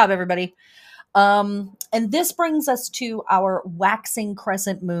 Good job, everybody. And this brings us to our waxing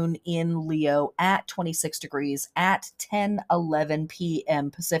crescent moon in Leo at 26 degrees at 10:11 p.m.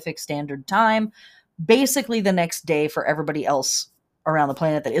 Pacific Standard Time. Basically the next day for everybody else around the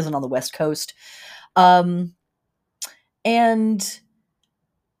planet that isn't on the West Coast. And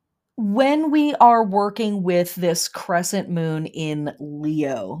when we are working with this crescent moon in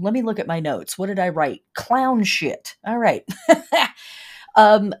Leo, let me look at my notes. What did I write? Clown shit. All right.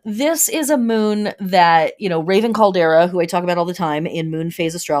 This is a moon that, Raven Caldera, who I talk about all the time in Moon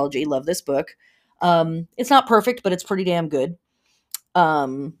Phase Astrology, love this book. It's not perfect, but it's pretty damn good.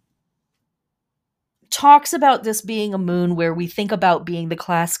 Talks about this being a moon where we think about being the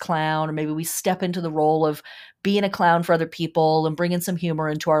class clown, or maybe we step into the role of being a clown for other people and bringing some humor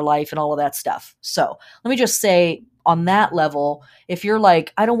into our life and all of that stuff. So let me just say, on that level, if you're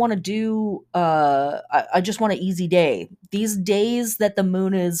like, I don't want to do, I just want an easy day. These days that the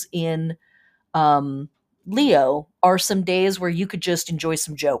moon is in um, Leo are some days where you could just enjoy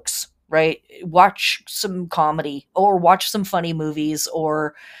some jokes, right? Watch some comedy or watch some funny movies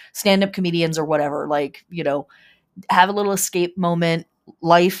or stand up comedians or whatever. Like, have a little escape moment.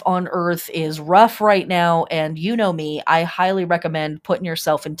 Life on Earth is rough right now. And you know me, I highly recommend putting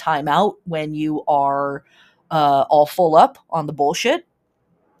yourself in timeout when you are all full up on the bullshit.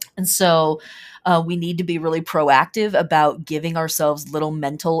 And so we need to be really proactive about giving ourselves little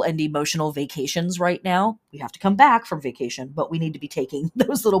mental and emotional vacations right now. We have to come back from vacation, but we need to be taking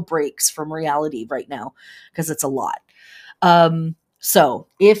those little breaks from reality right now because it's a lot. So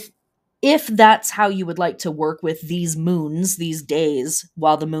if that's how you would like to work with these moons, these days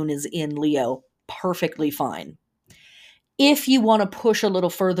while the moon is in Leo, perfectly fine. If you want to push a little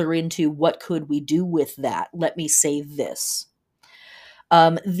further into what could we do with that, let me say this.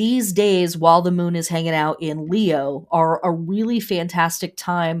 These days, while the moon is hanging out in Leo, are a really fantastic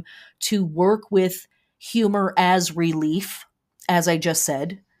time to work with humor as relief, as I just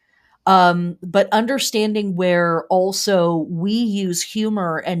said. But understanding where also we use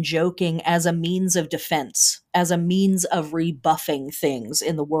humor and joking as a means of defense, as a means of rebuffing things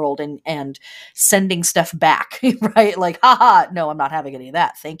in the world and sending stuff back, right? Like, haha, no, I'm not having any of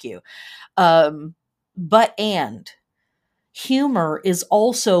that. Thank you. Um, but humor is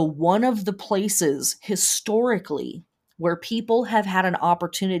also one of the places historically where people have had an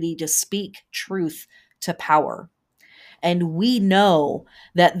opportunity to speak truth to power. And we know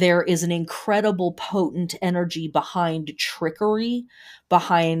that there is an incredible potent energy behind trickery,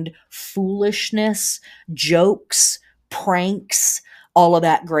 behind foolishness, jokes, pranks, all of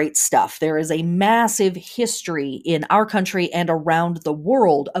that great stuff. There is a massive history in our country and around the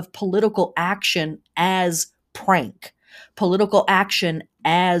world of political action as prank, political action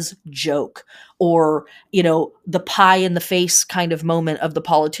as joke, or the pie in the face kind of moment of the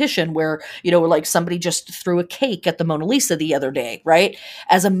politician where like somebody just threw a cake at the Mona Lisa the other day, right,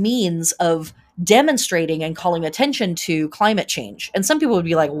 as a means of demonstrating and calling attention to climate change. And some people would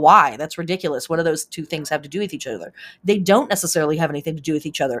be like, why? That's ridiculous. What do those two things have to do with each other? They don't necessarily have anything to do with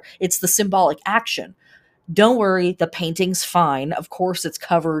each other. It's the symbolic action. Don't worry, the painting's fine. Of course it's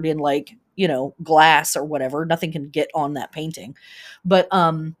covered in like glass or whatever. Nothing can get on that painting. But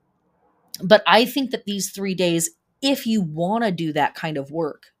I think that these 3 days, if you want to do that kind of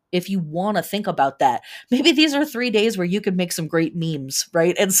work, if you want to think about that, maybe these are 3 days where you could make some great memes,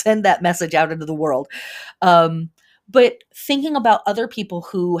 right? And send that message out into the world. But thinking about other people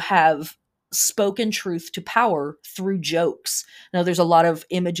who have spoken truth to power through jokes. Now, there's a lot of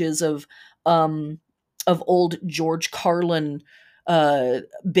images of old George Carlin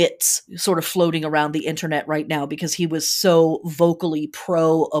bits sort of floating around the internet right now because he was so vocally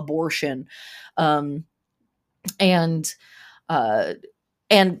pro-abortion, um, and uh,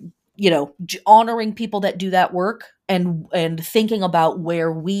 and honoring people that do that work and thinking about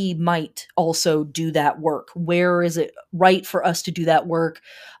where we might also do that work. Where is it right for us to do that work?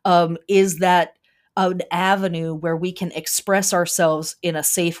 Is that an avenue where we can express ourselves in a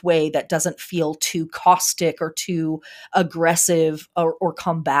safe way that doesn't feel too caustic or too aggressive or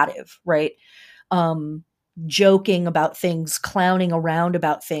combative, right? um, Joking about things, clowning around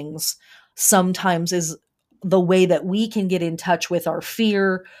about things sometimes is the way that we can get in touch with our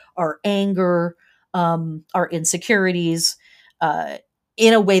fear, our anger, our insecurities, uh,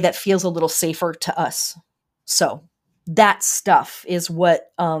 in a way that feels a little safer to us. So that stuff is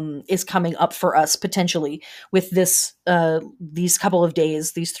what is coming up for us potentially with these couple of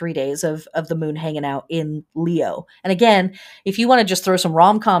days, these 3 days of the moon hanging out in Leo. And again, if you want to just throw some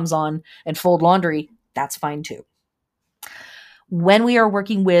rom-coms on and fold laundry, that's fine too. When we are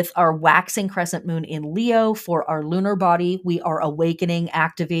working with our waxing crescent moon in Leo for our lunar body, we are awakening,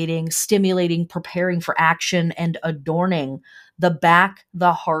 activating, stimulating, preparing for action, and adorning the back,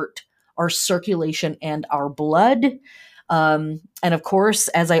 the heart, our circulation, and our blood. And of course,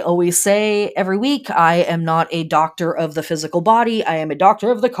 as I always say every week, I am not a doctor of the physical body. I am a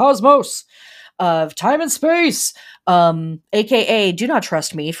doctor of the cosmos, of time and space. AKA, do not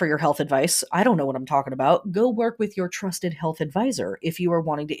trust me for your health advice. I don't know what I'm talking about. Go work with your trusted health advisor if you are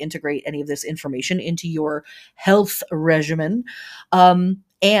wanting to integrate any of this information into your health regimen.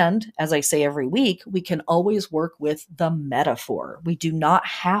 And as I say every week, we can always work with the metaphor. We do not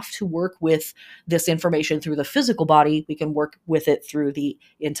have to work with this information through the physical body. We can work with it through the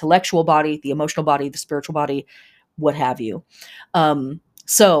intellectual body, the emotional body, the spiritual body, what have you.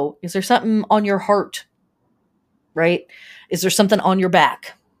 So, is there something on your heart, right? Is there something on your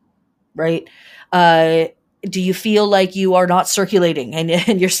back, right? Do you feel like you are not circulating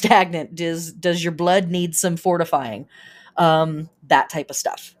and you're stagnant? Does your blood need some fortifying? That type of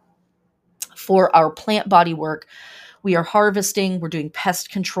stuff. For our plant body work, we are harvesting, we're doing pest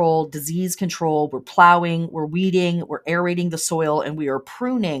control, disease control, we're plowing, we're weeding, we're aerating the soil, and we are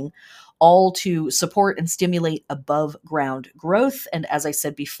pruning, all to support and stimulate above ground growth. And as I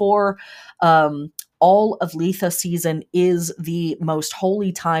said before, all of Letha season is the most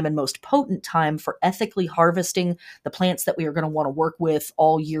holy time and most potent time for ethically harvesting the plants that we are going to want to work with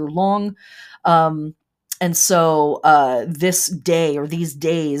all year long. And so this day, or these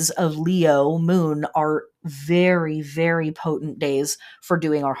days of Leo moon, are very, very potent days for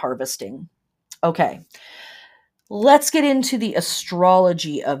doing our harvesting. Okay, let's get into the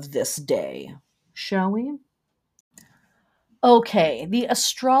astrology of this day, shall we? Okay, the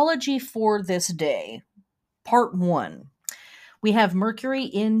astrology for this day, part one. We have Mercury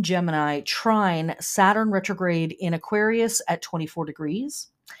in Gemini trine Saturn retrograde in Aquarius at 24 degrees.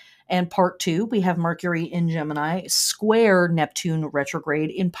 And part two, we have Mercury in Gemini square Neptune retrograde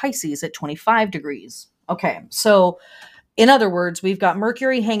in Pisces at 25 degrees. Okay, so in other words, we've got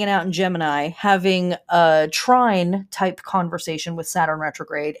Mercury hanging out in Gemini, having a trine type conversation with Saturn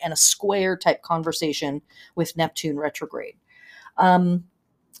retrograde and a square type conversation with Neptune retrograde.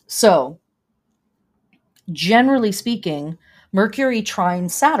 So, generally speaking, Mercury trine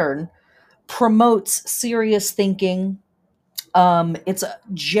Saturn promotes serious thinking. It's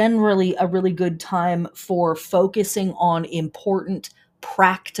generally a really good time for focusing on important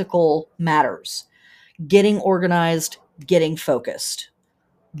practical matters, getting organized, getting focused.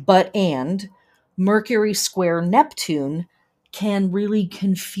 And Mercury square Neptune can really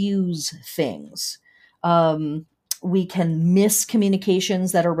confuse things. We can miss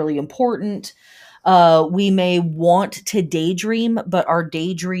communications that are really important. We may want to daydream, but our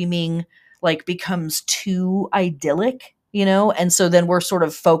daydreaming like becomes too idyllic, and so then we're sort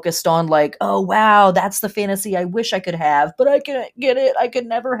of focused on like, oh wow, that's the fantasy I wish I could have, but I can't get it. I could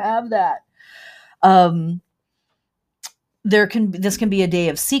never have that. This can be a day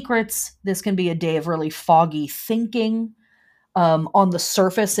of secrets. This can be a day of really foggy thinking. On the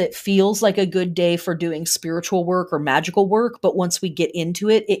surface, it feels like a good day for doing spiritual work or magical work, but once we get into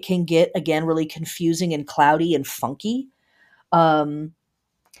it, it can get, again, really confusing and cloudy and funky.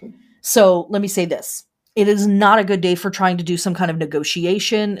 So let me say this. It is not a good day for trying to do some kind of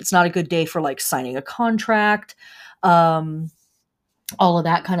negotiation. It's not a good day for like signing a contract, all of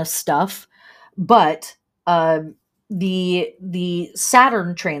that kind of stuff. But the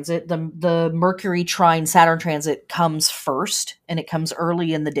Saturn transit, the Mercury trine Saturn transit comes first, and it comes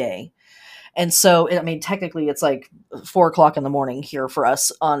early in the day. And so, I mean, technically, it's like 4:00 in the morning here for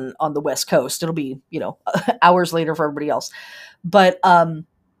us on the West Coast. It'll be, hours later for everybody else. But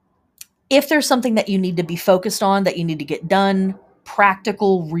if there's something that you need to be focused on, that you need to get done,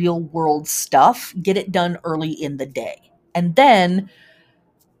 practical, real world stuff, get it done early in the day. And then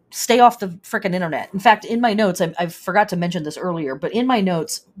stay off the frickin' internet. In fact, in my notes, I forgot to mention this earlier, but in my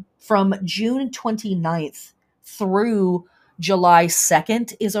notes, from June 29th through July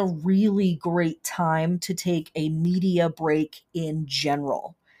 2nd is a really great time to take a media break in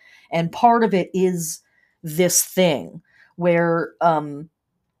general. And part of it is this thing where,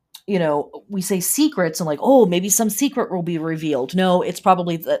 we say secrets and like, oh, maybe some secret will be revealed. No, it's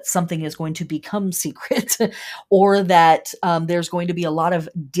probably that something is going to become secret or that there's going to be a lot of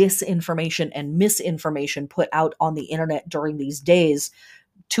disinformation and misinformation put out on the internet during these days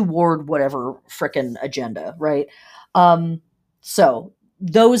toward whatever frickin' agenda, right? So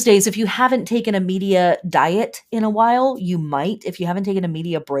those days, if you haven't taken a media diet in a while, you might. If you haven't taken a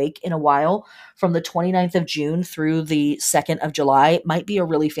media break in a while, from the 29th of June through the 2nd of July, it might be a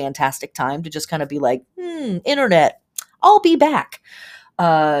really fantastic time to just kind of be like, internet, I'll be back.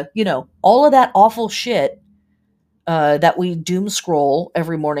 All of that awful shit that we doom scroll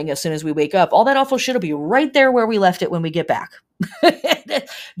every morning as soon as we wake up, all that awful shit will be right there where we left it when we get back.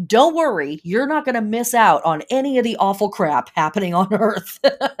 Don't worry, you're not going to miss out on any of the awful crap happening on Earth.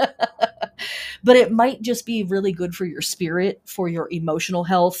 But it might just be really good for your spirit, for your emotional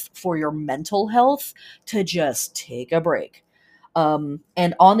health, for your mental health, to just take a break. And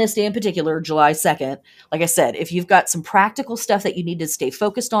on this day in particular, July 2nd, like I said, if you've got some practical stuff that you need to stay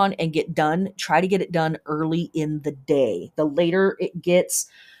focused on and get done, try to get it done early in the day. The later it gets,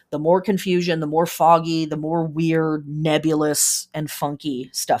 the more confusion, the more foggy, the more weird, nebulous, and funky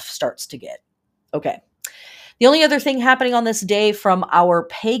stuff starts to get. Okay. The only other thing happening on this day from our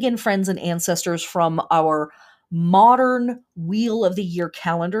pagan friends and ancestors from our modern Wheel of the Year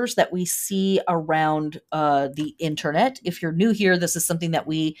calendars that we see around the internet. If you're new here, this is something that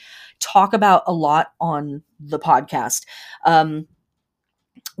we talk about a lot on the podcast.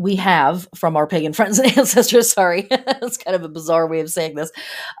 We have from our pagan friends and ancestors. Sorry, it's kind of a bizarre way of saying this.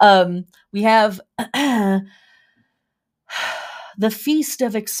 We have the Feast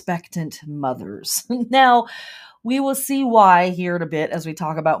of Expectant Mothers. Now, we will see why here in a bit as we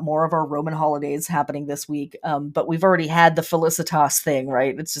talk about more of our Roman holidays happening this week. But we've already had the Felicitas thing,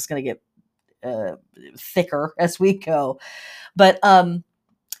 right? It's just going to get thicker as we go. But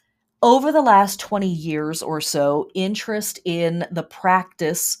over the last 20 years or so, interest in the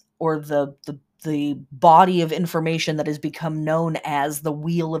practice or the body of information that has become known as the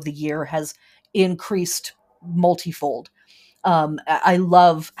Wheel of the Year has increased multifold. I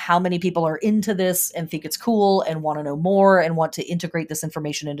love how many people are into this and think it's cool and want to know more and want to integrate this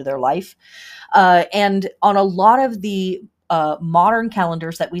information into their life. And on a lot of the modern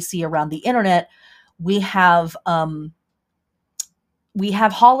calendars that we see around the internet, we have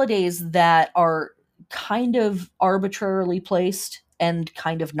holidays that are kind of arbitrarily placed and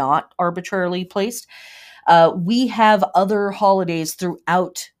kind of not arbitrarily placed. We have other holidays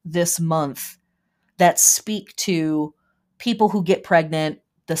throughout this month that speak to people who get pregnant,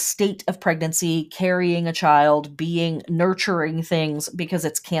 the state of pregnancy, carrying a child, nurturing things because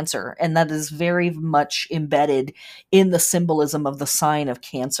it's Cancer. And that is very much embedded in the symbolism of the sign of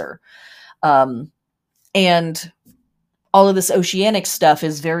Cancer. And all of this oceanic stuff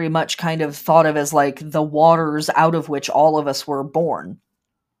is very much kind of thought of as like the waters out of which all of us were born.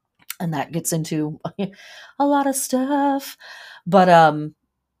 And that gets into a lot of stuff. But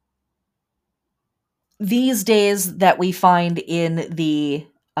these days that we find in the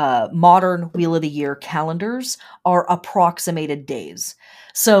modern Wheel of the Year calendars are approximated days.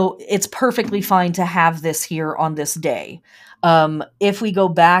 So it's perfectly fine to have this here on this day. If we go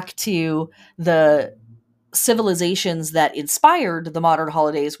back to the civilizations that inspired the modern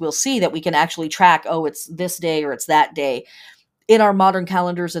holidays, we'll see that we can actually track, oh, it's this day or it's that day. In our modern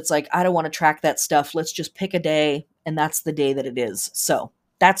calendars, it's like, I don't want to track that stuff. Let's just pick a day, and that's the day that it is. So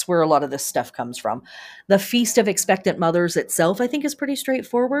that's where a lot of this stuff comes from. The Feast of Expectant Mothers itself, I think, is pretty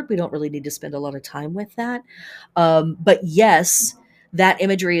straightforward. We don't really need to spend a lot of time with that. But yes, that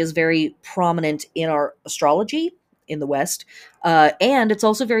imagery is very prominent in our astrology in the West. And it's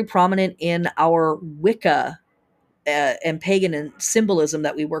also very prominent in our Wicca and pagan and symbolism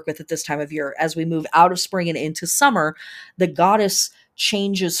that we work with at this time of year. As we move out of spring and into summer, the goddess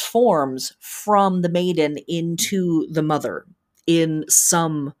changes forms from the maiden into the mother in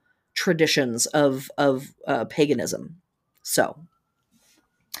some traditions of paganism. So,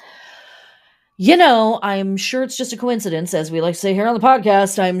 I'm sure it's just a coincidence, as we like to say here on the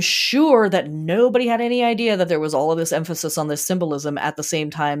podcast. I'm sure that nobody had any idea that there was all of this emphasis on this symbolism at the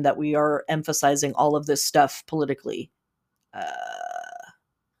same time that we are emphasizing all of this stuff politically.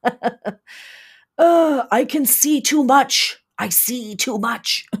 I can see too much. I see too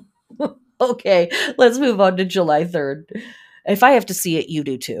much. Okay, let's move on to July 3rd. If I have to see it, you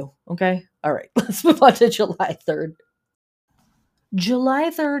do too. Okay? All right, let's move on to July 3rd. July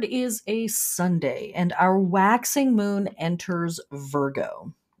 3rd is a Sunday, and our waxing moon enters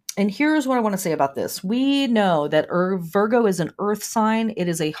Virgo. And here's what I want to say about this. We know that Virgo is an earth sign. It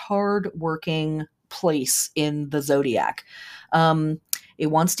is a hard-working place in the zodiac. It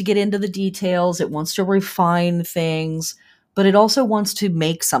wants to get into the details. It wants to refine things, but it also wants to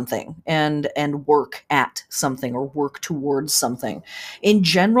make something and work at something or work towards something. In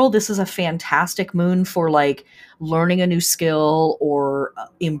general, this is a fantastic moon for like learning a new skill or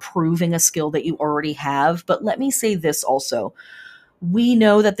improving a skill that you already have. But let me say this also. We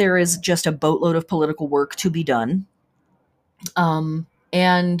know that there is just a boatload of political work to be done.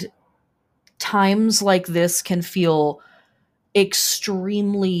 And times like this can feel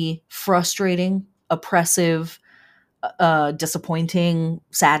extremely frustrating, oppressive, disappointing,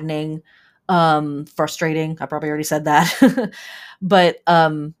 saddening, frustrating. I probably already said that. But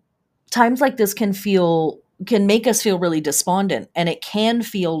times like this can make us feel really despondent, and it can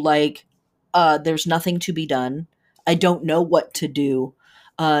feel like there's nothing to be done. I don't know what to do.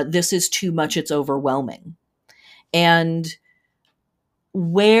 This is too much. It's overwhelming. And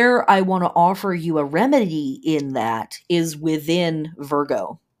where I want to offer you a remedy in that is within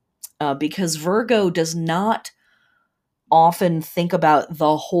Virgo, because Virgo does not often think about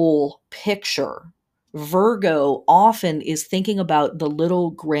the whole picture. Virgo often is thinking about the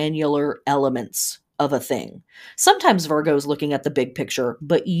little granular elements of a thing. Sometimes Virgo is looking at the big picture,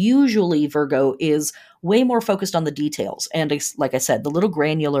 but usually Virgo is way more focused on the details and, like I said, the little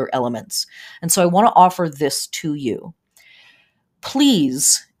granular elements. And so I want to offer this to you.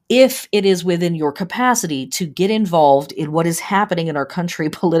 Please, if it is within your capacity to get involved in what is happening in our country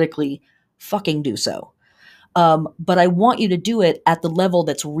politically, fucking do so. But I want you to do it at the level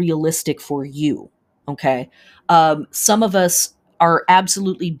that's realistic for you. Okay. Some of us are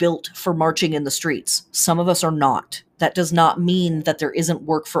absolutely built for marching in the streets. Some of us are not. That does not mean that there isn't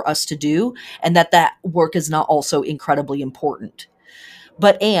work for us to do and that work is not also incredibly important.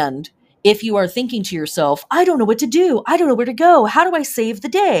 And if you are thinking to yourself, I don't know what to do, I don't know where to go, how do I save the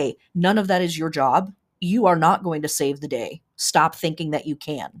day? None of that is your job. You are not going to save the day. Stop thinking that you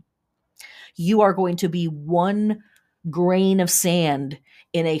can. You are going to be one grain of sand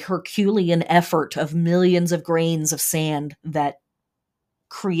in a Herculean effort of millions of grains of sand that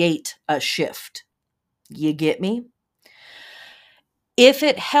create a shift. You get me? If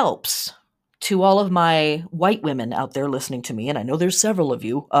it helps to all of my white women out there listening to me, and I know there's several of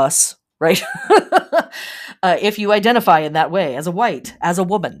you, us, right? If you identify in that way as a white, as a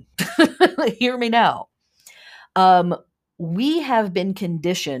woman, hear me now. We have been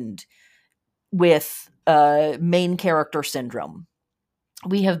conditioned with main character syndrome.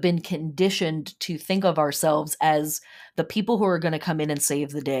 We have been conditioned to think of ourselves as the people who are going to come in and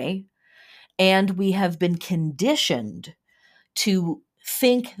save the day. And we have been conditioned to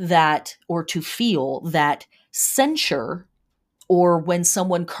think that, or to feel that censure, or when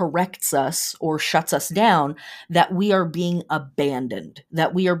someone corrects us or shuts us down, that we are being abandoned,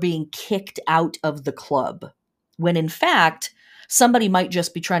 that we are being kicked out of the club. When in fact, somebody might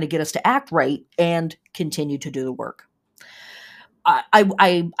just be trying to get us to act right and continue to do the work.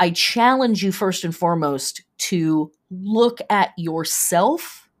 I challenge you first and foremost to look at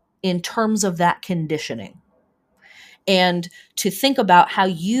yourself in terms of that conditioning and to think about how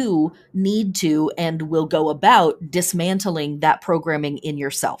you need to and will go about dismantling that programming in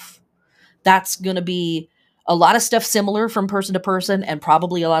yourself. That's going to be a lot of stuff similar from person to person and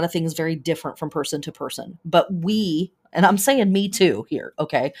probably a lot of things very different from person to person. But we, and I'm saying me too here,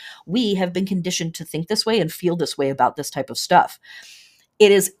 okay, we have been conditioned to think this way and feel this way about this type of stuff.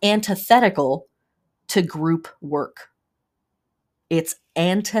 It is antithetical to group work. It's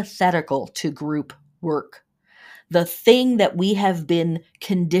antithetical to group work. The thing that we have been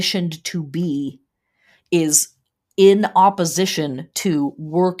conditioned to be is in opposition to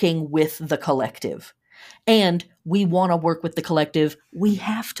working with the collective. And we want to work with the collective. We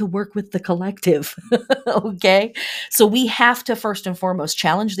have to work with the collective. Okay? So we have to first and foremost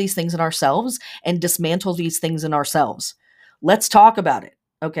challenge these things in ourselves and dismantle these things in ourselves. Let's talk about it.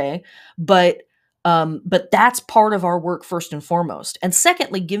 Okay? But that's part of our work first and foremost. And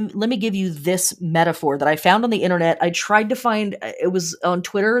secondly, let me give you this metaphor that I found on the internet. I tried to find, it was on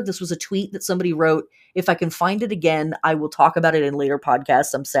Twitter. This was a tweet that somebody wrote. If I can find it again, I will talk about it in later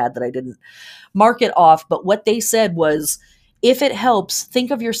podcasts. I'm sad that I didn't mark it off. But what they said was, if it helps,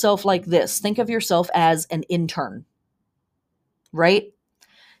 think of yourself like this. Think of yourself as an intern, right?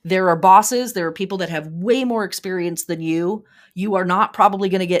 There are bosses, there are people that have way more experience than you. You are not probably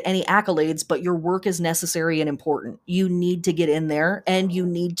going to get any accolades, but your work is necessary and important. You need to get in there and you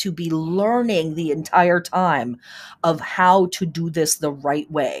need to be learning the entire time of how to do this the right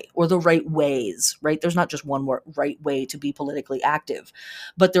way or the right ways, right? There's not just one right way to be politically active,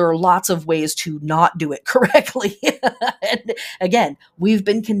 but there are lots of ways to not do it correctly. And again, we've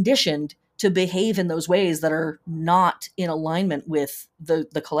been conditioned to behave in those ways that are not in alignment with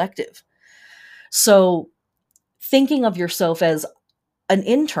the collective. So thinking of yourself as an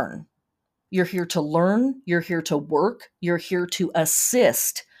intern, you're here to learn, you're here to work, you're here to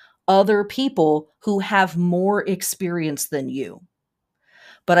assist other people who have more experience than you.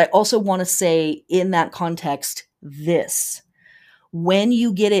 But I also want to say in that context, this. When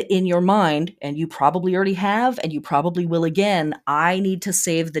you get it in your mind, and you probably already have, and you probably will again, I need to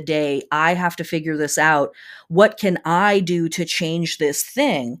save the day. I have to figure this out. What can I do to change this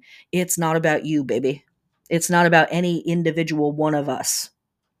thing? It's not about you, baby. It's not about any individual one of us.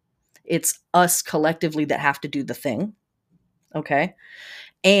 It's us collectively that have to do the thing. Okay?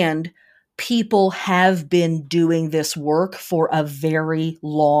 And people have been doing this work for a very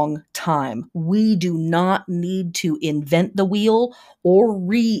long time. We do not need to invent the wheel or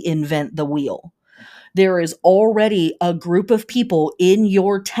reinvent the wheel. There is already a group of people in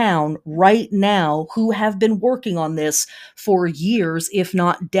your town right now who have been working on this for years, if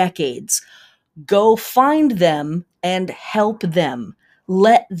not decades. Go find them and help them.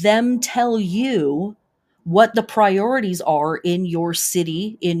 Let them tell you what the priorities are in your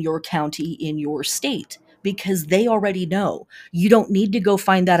city, in your county, in your state, because they already know. You don't need to go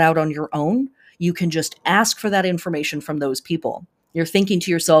find that out on your own. You can just ask for that information from those people. You're thinking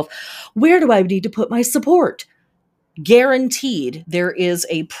to yourself, where do I need to put my support? Guaranteed there is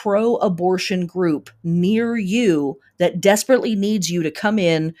a pro-abortion group near you that desperately needs you to come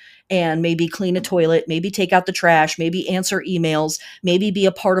in and maybe clean a toilet, maybe take out the trash, maybe answer emails, maybe be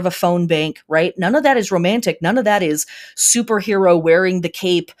a part of a phone bank, right? None of that is romantic. None of that is superhero wearing the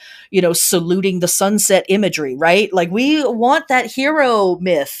cape, saluting the sunset imagery, right? Like, we want that hero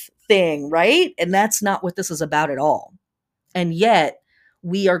myth thing, right? And that's not what this is about at all. And yet,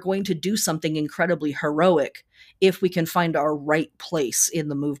 we are going to do something incredibly heroic if we can find our right place in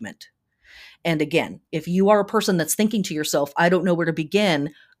the movement. And again, if you are a person that's thinking to yourself, I don't know where to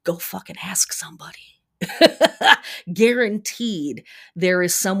begin, go fucking ask somebody. Guaranteed there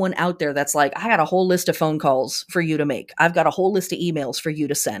is someone out there that's like, I got a whole list of phone calls for you to make. I've got a whole list of emails for you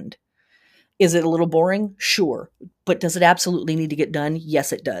to send. Is it a little boring? Sure. But does it absolutely need to get done?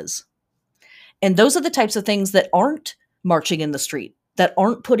 Yes, it does. And those are the types of things that aren't marching in the street, that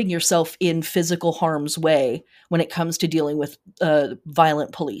aren't putting yourself in physical harm's way when it comes to dealing with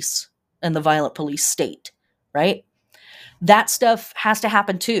violent police and the violent police state, right? That stuff has to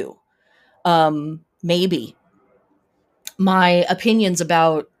happen too. Maybe my opinions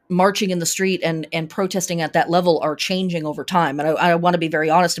about marching in the street and protesting at that level are changing over time. And I want to be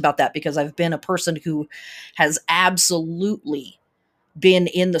very honest about that, because I've been a person who has absolutely been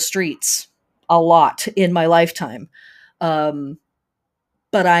in the streets a lot in my lifetime.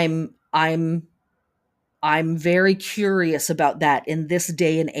 But I'm very curious about that in this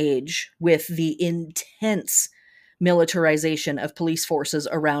day and age, with the intense militarization of police forces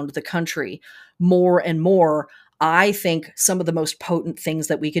around the country. More and more, I think some of the most potent things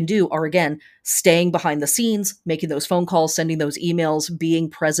that we can do are, again, staying behind the scenes, making those phone calls, sending those emails, being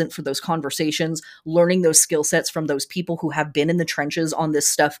present for those conversations, learning those skill sets from those people who have been in the trenches on this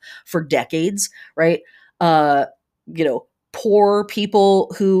stuff for decades, right? Poor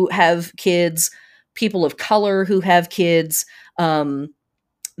people who have kids, people of color who have kids,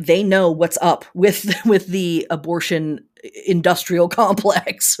 they know what's up with the abortion industrial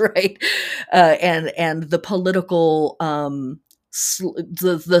complex, right? And the political,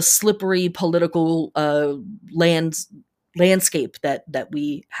 the slippery political landscape that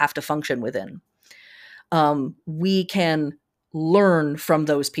we have to function within. We can learn from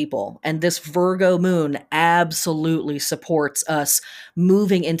those people. And this Virgo moon absolutely supports us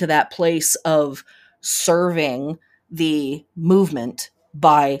moving into that place of serving the movement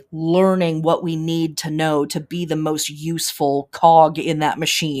by learning what we need to know to be the most useful cog in that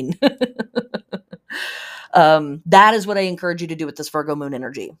machine. That is what I encourage you to do with this Virgo moon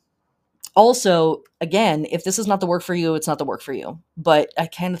energy. Also, again, if this is not the work for you, it's not the work for you. But I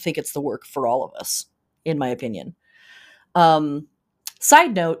kind of think it's the work for all of us, in my opinion.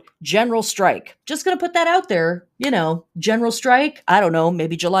 Side note, general strike. Just going to put that out there. General strike. I don't know,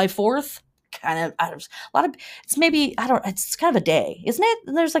 maybe July 4th. It's kind of a day, isn't it?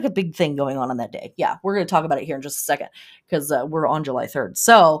 There's like a big thing going on that day. Yeah, we're going to talk about it here in just a second, because we're on July 3rd.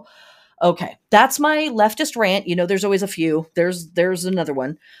 So, okay, that's my leftist rant. There's always a few. There's another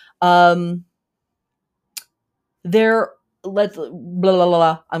one. Let's blah, blah,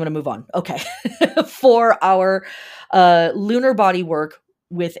 blah. I'm going to move on. Okay. For our lunar body work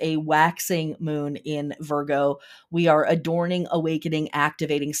with a waxing moon in Virgo, we are adorning, awakening,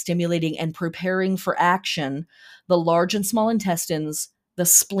 activating, stimulating, and preparing for action the large and small intestines, the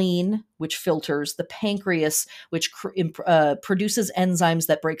spleen, which filters, the pancreas, which produces enzymes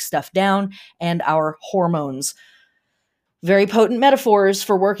that break stuff down, and our hormones. Very potent metaphors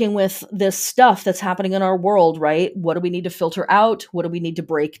for working with this stuff that's happening in our world, right? What do we need to filter out? What do we need to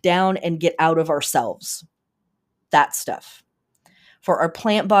break down and get out of ourselves? That stuff. For our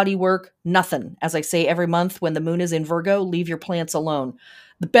plant body work, nothing. As I say every month, when the moon is in Virgo, leave your plants alone.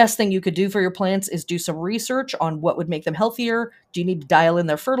 The best thing you could do for your plants is do some research on what would make them healthier. Do you need to dial in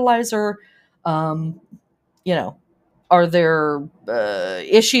their fertilizer? Are there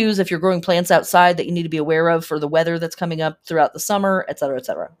issues if you're growing plants outside that you need to be aware of for the weather that's coming up throughout the summer, et cetera, et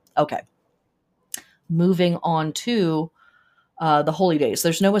cetera? Okay. Moving on to the holy days.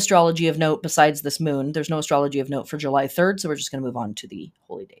 There's no astrology of note besides this moon. There's no astrology of note for July 3rd, so we're just going to move on to the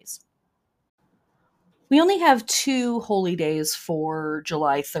holy days. We only have 2 holy days for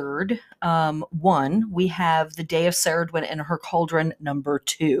July 3rd. One, we have the Day of Ceridwen and her Cauldron number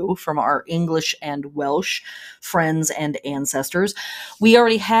 2 from our English and Welsh friends and ancestors. We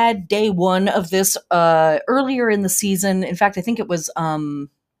already had day 1 of this earlier in the season. In fact, I think it was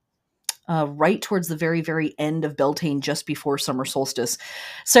right towards the very, very end of Beltane, just before summer solstice.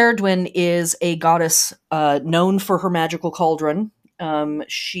 Ceridwen is a goddess known for her magical cauldron.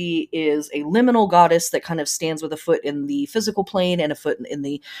 She is a liminal goddess that kind of stands with a foot in the physical plane and a foot in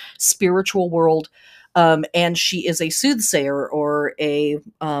the spiritual world. And she is a soothsayer, or a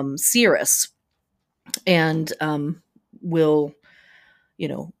seeress, and will, you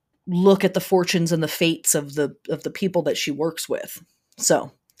know, look at the fortunes and the fates of the people that she works with.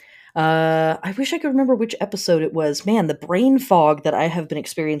 So I wish I could remember which episode it was. Man, the brain fog that I have been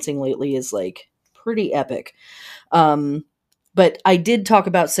experiencing lately is like pretty epic. But I did talk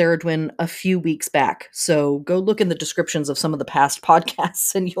about Ceridwen a few weeks back, so go look in the descriptions of some of the past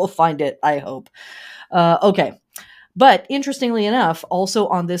podcasts and you'll find it, I hope. Okay. But interestingly enough, also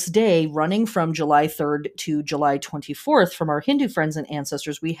on this day, running from July 3rd to July 24th, from our Hindu friends and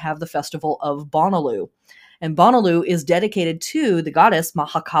ancestors, we have the festival of Bonalu. And Bonalu is dedicated to the goddess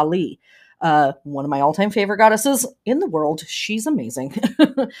Mahakali, one of my all-time favorite goddesses in the world. She's amazing.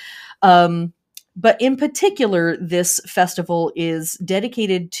 But in particular, this festival is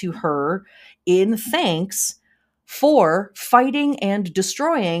dedicated to her in thanks for fighting and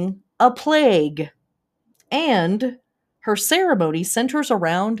destroying a plague. And her ceremony centers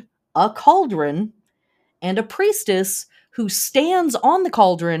around a cauldron and a priestess who stands on the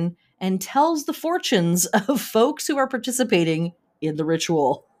cauldron and tells the fortunes of folks who are participating in the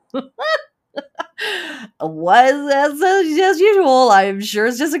ritual. Was as usual? I'm sure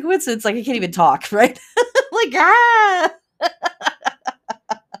it's just a coincidence. Like, I can't even talk, right? Like, I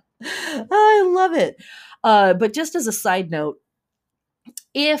love it. But just as a side note,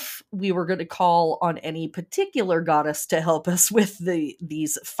 if we were going to call on any particular goddess to help us with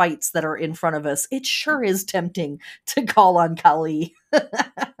these fights that are in front of us, it sure is tempting to call on Kali,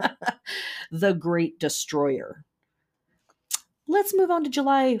 the Great Destroyer. Let's move on to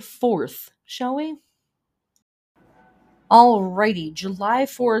July 4th, shall we? Alrighty, July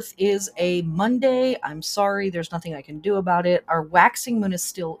 4th is a Monday. I'm sorry, there's nothing I can do about it. Our waxing moon is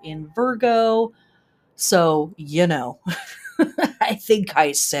still in Virgo, so, you know. I think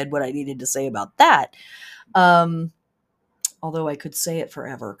I said what I needed to say about that. Although I could say it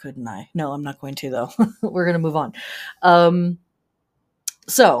forever, couldn't I? No, I'm not going to, though. We're going to move on.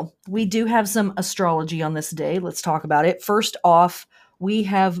 So we do have some astrology on this day. Let's talk about it. First off, we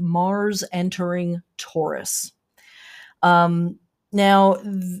have Mars entering Taurus. Now,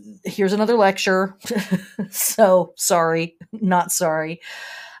 here's another lecture. So sorry, not sorry.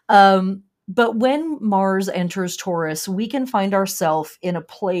 But when Mars enters Taurus, we can find ourselves in a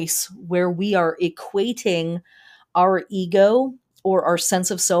place where we are equating our ego, or our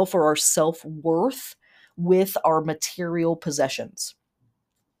sense of self, or our self-worth with our material possessions.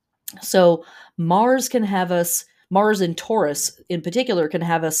 So Mars in Taurus in particular, can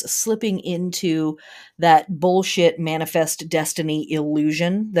have us slipping into that bullshit manifest destiny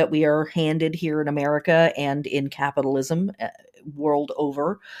illusion that we are handed here in America and in capitalism world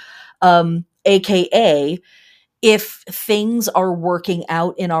over. AKA, if things are working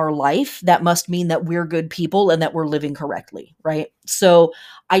out in our life, that must mean that we're good people and that we're living correctly, right? So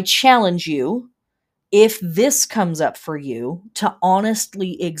I challenge you, if this comes up for you, to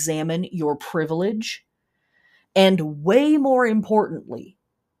honestly examine your privilege, and way more importantly,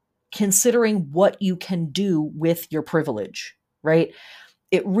 considering what you can do with your privilege, right?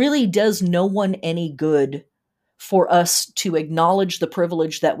 It really does no one any good for us to acknowledge the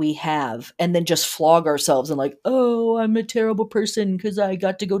privilege that we have and then just flog ourselves and like, oh, I'm a terrible person because I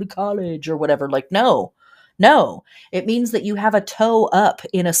got to go to college or whatever. Like, no. It means that you have a toe up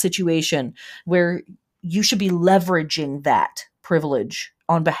in a situation where you should be leveraging that privilege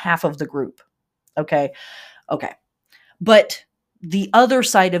on behalf of the group. Okay. But the other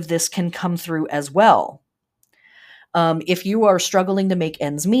side of this can come through as well. If you are struggling to make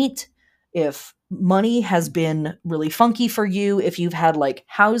ends meet, if money has been really funky for you, if you've had like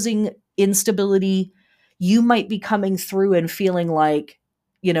housing instability, you might be coming through and feeling like,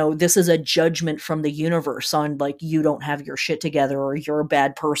 this is a judgment from the universe on like, you don't have your shit together, or you're a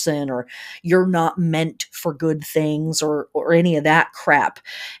bad person, or you're not meant for good things, or any of that crap.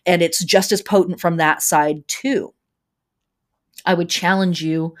 And it's just as potent from that side too. I would challenge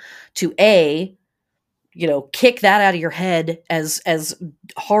you to kick that out of your head as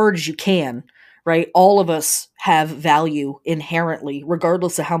hard as you can, right? All of us have value inherently,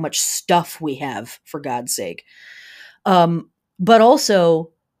 regardless of how much stuff we have, for God's sake. But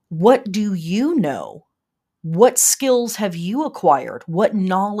also, what do you know? What skills have you acquired? What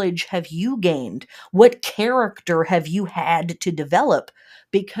knowledge have you gained? What character have you had to develop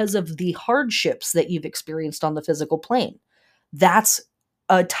because of the hardships that you've experienced on the physical plane? That's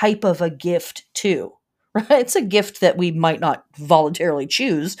a type of a gift too. Right? It's a gift that we might not voluntarily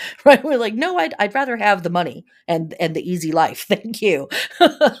choose, right? We're like, no, I'd rather have the money and the easy life. Thank you.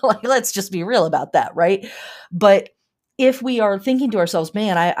 Like, let's just be real about that, right? But if we are thinking to ourselves,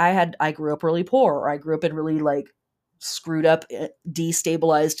 man, I grew up really poor, or I grew up in really like screwed up,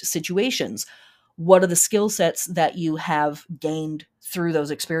 destabilized situations. What are the skill sets that you have gained through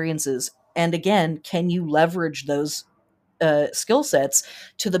those experiences? And again, can you leverage those skill sets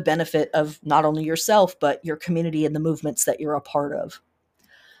to the benefit of not only yourself, but your community and the movements that you're a part of?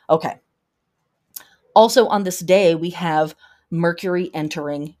 Okay. Also, on this day, we have Mercury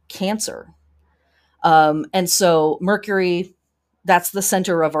entering Cancer. And so, Mercury, that's the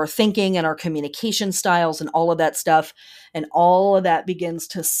center of our thinking and our communication styles and all of that stuff. And all of that begins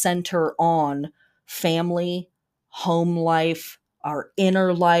to center on family, home life, our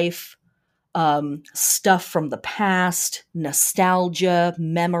inner life, stuff from the past, nostalgia,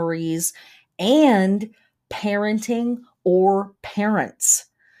 memories, and parenting or parents.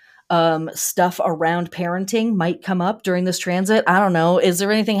 Stuff around parenting might come up during this transit. I don't know. Is there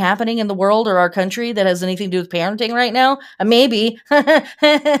anything happening in the world or our country that has anything to do with parenting right now? Maybe.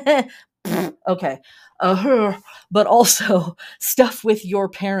 Okay. But also stuff with your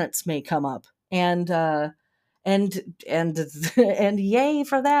parents may come up. And and yay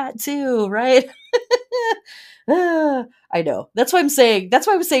for that too, right? I know. That's why I'm saying. That's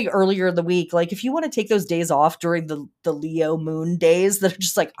why I was saying earlier in the week. Like, if you want to take those days off during the Leo moon days, that are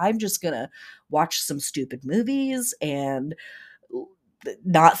just like, I'm just gonna watch some stupid movies and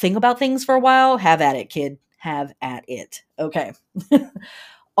not think about things for a while. Have at it, kid. Have at it. Okay.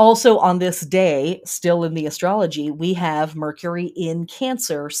 Also, on this day, still in the astrology, we have Mercury in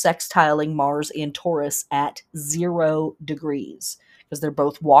Cancer sextiling Mars in Taurus at 0 degrees, because they're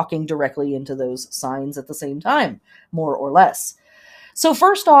both walking directly into those signs at the same time, more or less. So,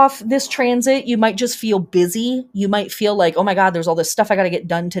 first off, this transit, you might just feel busy. You might feel like, oh my God, there's all this stuff I got to get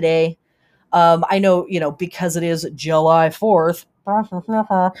done today. I know, because it is July 4th,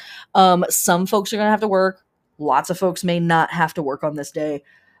 some folks are going to have to work. Lots of folks may not have to work on this day.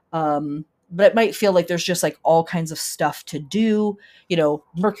 But it might feel like there's just like all kinds of stuff to do.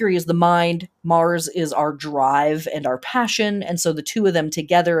 Mercury is the mind, Mars is our drive and our passion. And so the two of them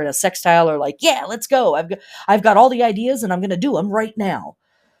together in a sextile are like, yeah, let's go. I've got all the ideas and I'm going to do them right now.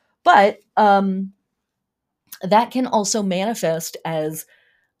 But that can also manifest as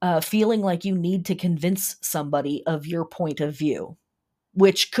feeling like you need to convince somebody of your point of view,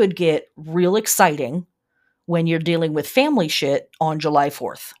 which could get real exciting when you're dealing with family shit on July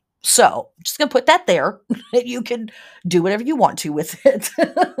 4th. So, I'm just going to put that there. You can do whatever you want to with it.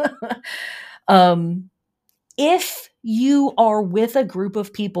 If you are with a group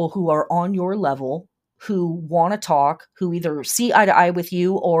of people who are on your level, who want to talk, who either see eye to eye with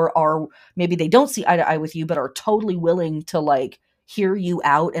you, or are maybe they don't see eye to eye with you, but are totally willing to like hear you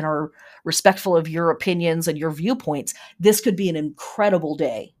out and are respectful of your opinions and your viewpoints, this could be an incredible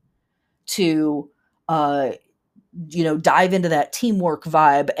day to dive into that teamwork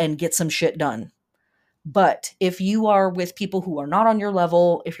vibe and get some shit done. But if you are with people who are not on your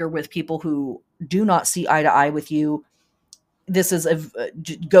level, if you're with people who do not see eye to eye with you, this is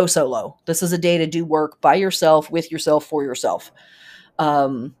go solo. This is a day to do work by yourself, with yourself, for yourself.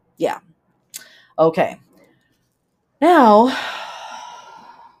 Yeah. Okay. Now,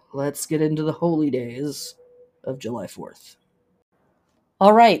 let's get into the holy days of July 4th.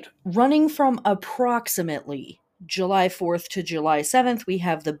 All right. Running from approximately July 4th to July 7th, we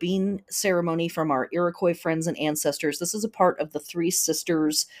have the bean ceremony from our Iroquois friends and ancestors. This is a part of the Three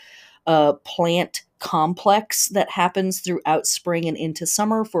Sisters plant complex that happens throughout spring and into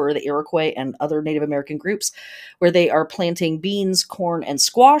summer for the Iroquois and other Native American groups, where they are planting beans, corn, and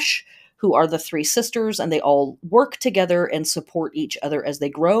squash, who are the Three Sisters, and they all work together and support each other as they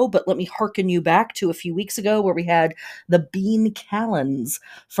grow. But let me hearken you back to a few weeks ago where we had the bean calends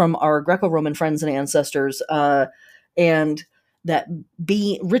from our Greco-Roman friends and ancestors, and that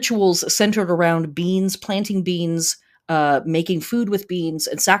rituals centered around beans, planting beans, making food with beans,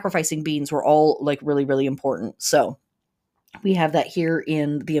 and sacrificing beans were all like really, really important. So we have that here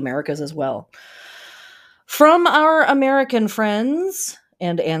in the Americas as well. From our American friends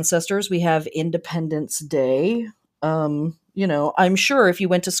and ancestors, we have Independence Day. I'm sure if you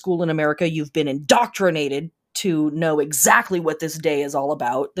went to school in America, you've been indoctrinated to know exactly what this day is all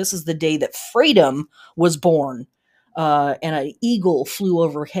about. This is the day that freedom was born, and an eagle flew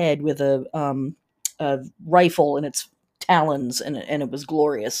overhead with a rifle in its talons, and it was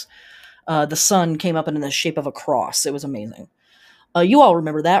glorious. The sun came up in the shape of a cross. It was amazing. You all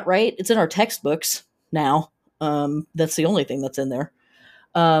remember that, right? It's in our textbooks now. That's the only thing that's in there.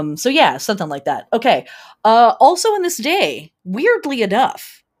 So yeah, something like that. Okay. Also in this day, weirdly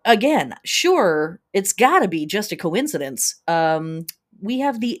enough, again, sure, it's gotta be just a coincidence. We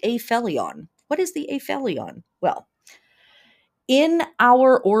have the aphelion. What is the aphelion? Well, in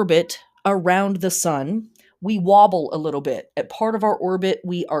our orbit around the sun, we wobble a little bit. At part of our orbit,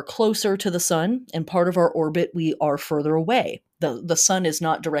 we are closer to the sun, and part of our orbit, we are further away. The sun is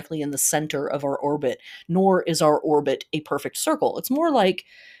not directly in the center of our orbit, nor is our orbit a perfect circle. It's more like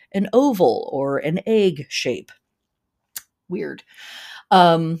an oval or an egg shape. Weird.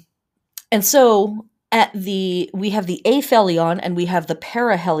 Um, and so we have the aphelion and we have the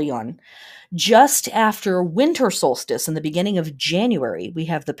perihelion. Just after winter solstice in the beginning of January, we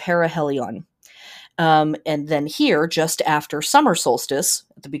have the perihelion. And then here, just after summer solstice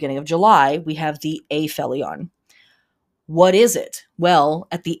at the beginning of July, we have the aphelion. What is it? Well,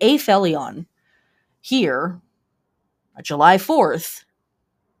 at the aphelion, here, July 4th,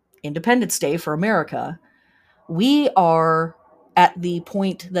 Independence Day for America, we are at the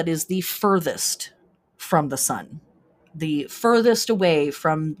point that is the furthest from the sun, the furthest away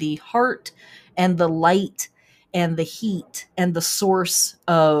from the heart and the light and the heat and the source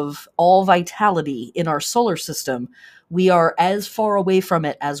of all vitality in our solar system. We are as far away from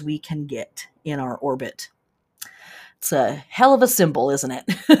it as we can get in our orbit. It's a hell of a symbol, isn't it?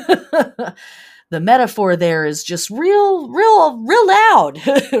 The metaphor there is just real loud,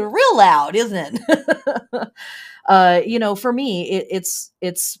 real loud, isn't it? For me,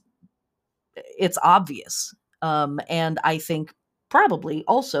 it's obvious. And I think probably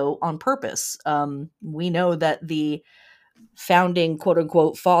also on purpose. We know that the founding quote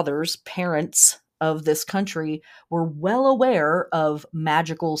unquote fathers, parents of this country were well aware of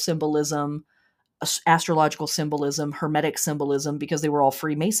magical symbolism, astrological symbolism, hermetic symbolism, because they were all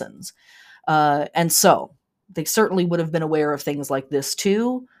Freemasons. And so they certainly would have been aware of things like this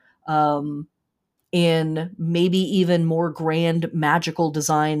too. In maybe even more grand magical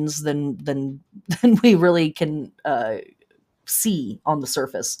designs than we really can see on the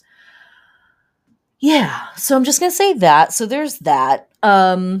surface. Yeah, so I'm just gonna say that. So there's that.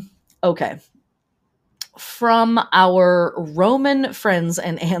 Okay. From our Roman friends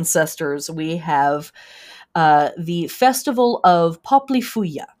and ancestors, we have the festival of Popli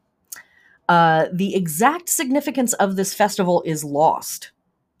Fuia. The exact significance of this festival is lost.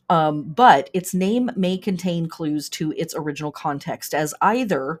 But its name may contain clues to its original context as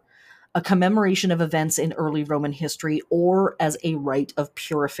either a commemoration of events in early Roman history or as a rite of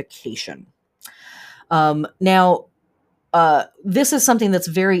purification. Now, this is something that's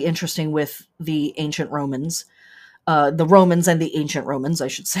very interesting with the ancient Romans, the Romans and the ancient Romans, I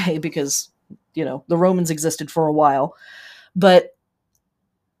should say, because, the Romans existed for a while. But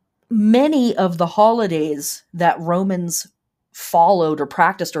many of the holidays that Romans followed or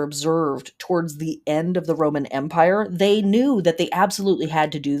practiced or observed towards the end of the Roman Empire, they knew that they absolutely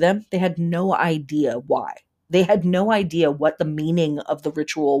had to do them. They had no idea why. They had no idea what the meaning of the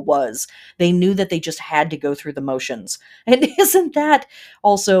ritual was. They knew that they just had to go through the motions. And isn't that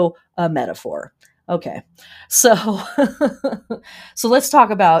also a metaphor? Okay. So so let's talk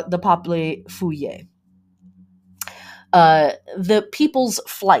about the Popli Fuiae. The people's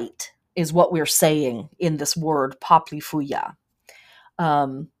flight is what we're saying in this word, Popli Fuia.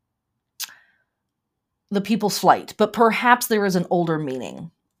 Um, the people's flight, but perhaps there is an older meaning.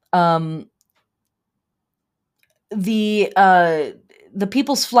 Um, the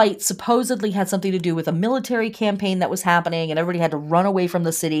people's flight supposedly had something to do with a military campaign that was happening, and everybody had to run away from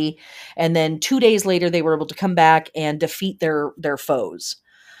the city. And then 2 days later, they were able to come back and defeat their foes.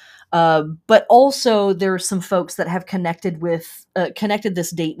 But also, there are some folks that have connected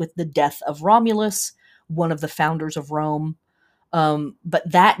this date with the death of Romulus, one of the founders of Rome. But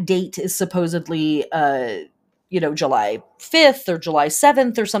that date is supposedly, July 5th or July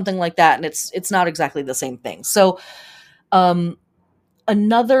 7th or something like that, and it's not exactly the same thing. So,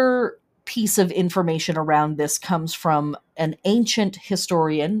 another piece of information around this comes from an ancient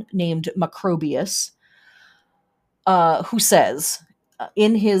historian named Macrobius, who says,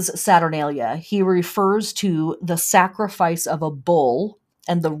 in his Saturnalia, he refers to the sacrifice of a bull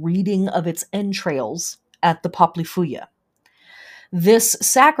and the reading of its entrails at the Popli Fuia. This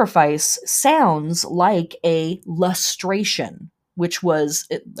sacrifice sounds like a lustration, it's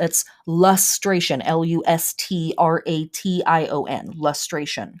lustration, lustration,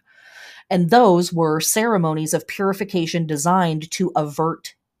 lustration. And those were ceremonies of purification designed to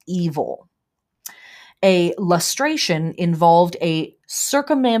avert evil. A lustration involved a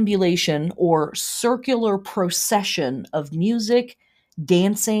circumambulation or circular procession of music,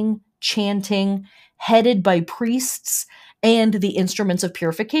 dancing, chanting, headed by priests and the instruments of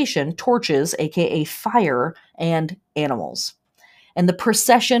purification, torches, aka fire, and animals. And the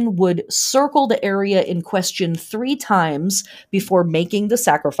procession would circle the area in question 3 times before making the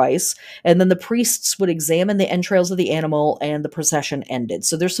sacrifice, and then the priests would examine the entrails of the animal, and the procession ended.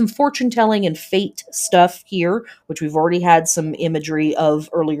 So there's some fortune telling and fate stuff here, which we've already had some imagery of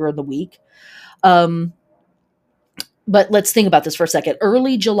earlier in the week. Um, but let's think about this for a second.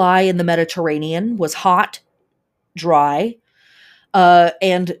 Early July in the Mediterranean was hot, dry,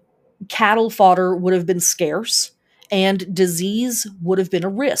 and cattle fodder would have been scarce, and disease would have been a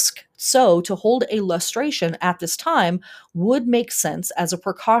risk. So, to hold a lustration at this time would make sense as a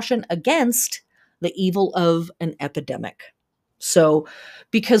precaution against the evil of an epidemic. So,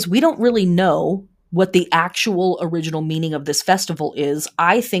 because we don't really know what the actual original meaning of this festival is,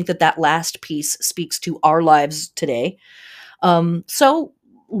 I think that that last piece speaks to our lives today. So,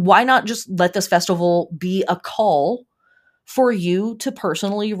 why not just let this festival be a call for you to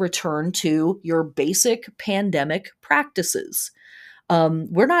personally return to your basic pandemic practices?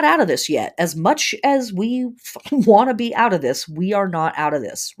 We're not out of this yet. As much as we want to be out of this, we are not out of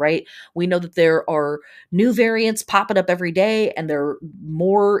this, right? We know that there are new variants popping up every day, and they're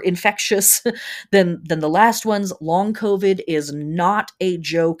more infectious than the last ones. Long COVID is not a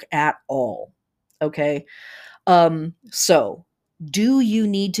joke at all. Okay. So do you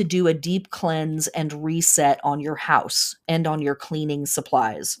need to do a deep cleanse and reset on your house and on your cleaning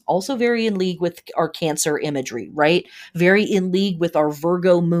supplies? Also, very in league with our Cancer imagery, right? Very in league with our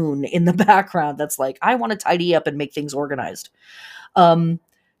Virgo moon in the background. That's like, I want to tidy up and make things organized. Um,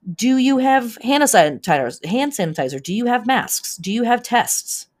 do you have hand sanitizer? Hand sanitizer? Do you have masks? Do you have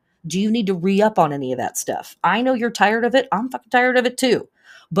tests? Do you need to re up on any of that stuff? I know you're tired of it. I'm fucking tired of it too.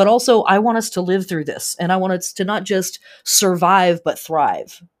 But also, I want us to live through this, and I want us to not just survive but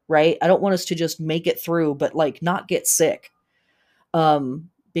thrive. Right? I don't want us to just make it through, but like not get sick.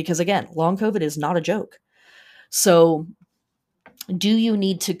 Because again, long COVID is not a joke. So do you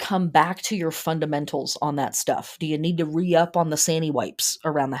need to come back to your fundamentals on that stuff? Do you need to re up on the Sani wipes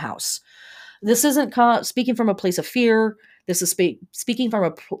around the house? This isn't speaking from a place of fear. This is speaking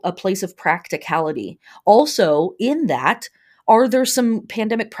from a place of practicality. Also, in that, are there some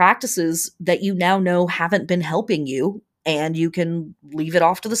pandemic practices that you now know haven't been helping you, and you can leave it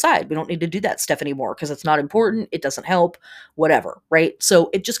off to the side? We don't need to do that stuff anymore because it's not important. It doesn't help, whatever, right?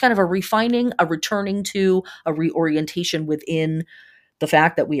 So it's just kind of a refining, a returning to, a reorientation within the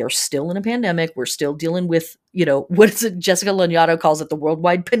fact that we are still in a pandemic. We're still dealing with, what is it? Jessica Lanyadoo calls it the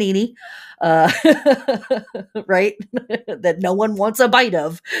worldwide panini, uh, right? That no one wants a bite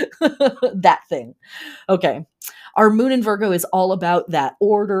of. That thing. Okay. Our moon in Virgo is all about that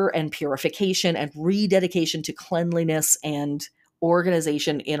order and purification and rededication to cleanliness and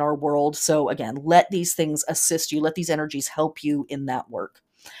organization in our world. So again, let these things assist you. Let these energies help you in that work.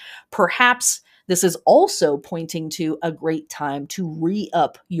 Perhaps this is also pointing to a great time to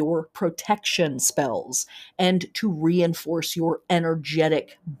re-up your protection spells and to reinforce your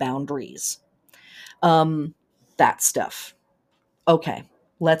energetic boundaries. That stuff. Okay,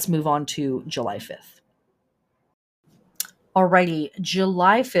 let's move on to July 5th. Alrighty,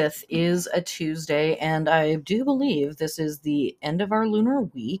 July 5th is a Tuesday, and I do believe this is the end of our lunar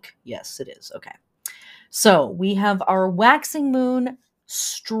week. Yes, it is. Okay. So we have our waxing moon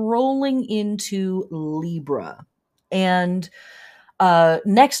strolling into Libra. And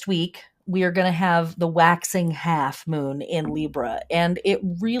next week, we are going to have the waxing half moon in Libra. And it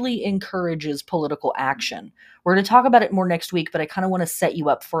really encourages political action. We're going to talk about it more next week, but I kind of want to set you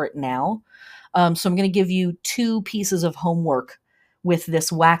up for it now. So I'm going to give you 2 pieces of homework with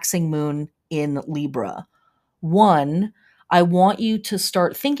this waxing moon in Libra. One, I want you to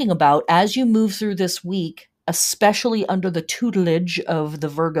start thinking about, as you move through this week, especially under the tutelage of the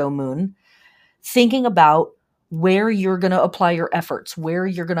Virgo moon, thinking about where you're going to apply your efforts, where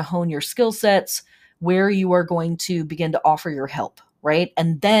you're going to hone your skill sets, where you are going to begin to offer your help, right?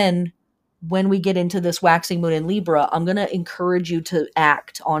 And then when we get into this waxing moon in Libra, I'm going to encourage you to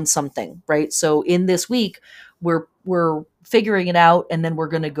act on something, right? So in this week, we're figuring it out, and then we're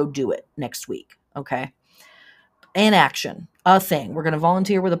going to go do it next week, okay? An action, a thing. We're going to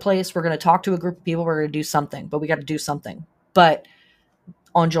volunteer with a place. We're going to talk to a group of people. We're going to do something, but we got to do something. But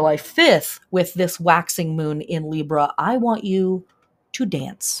on July 5th, with this waxing moon in Libra, I want you to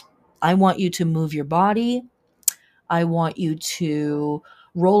dance. I want you to move your body. I want you to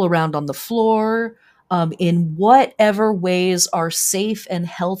roll around on the floor in whatever ways are safe and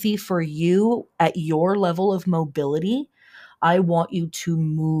healthy for you at your level of mobility. I want you to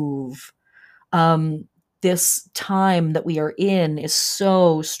move. This time that we are in is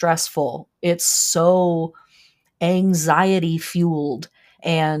so stressful. It's so anxiety fueled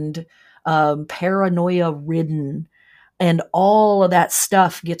and paranoia ridden, and all of that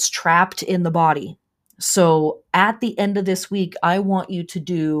stuff gets trapped in the body. So at the end of this week, I want you to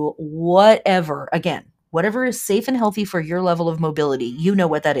do whatever, again, whatever is safe and healthy for your level of mobility. You know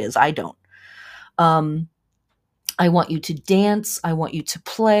what that is. I don't. Um, I want you to dance. I want you to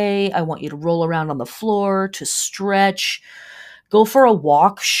play. I want you to roll around on the floor, to stretch. Go for a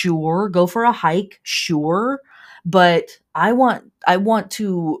walk, sure. Go for a hike, sure. But I want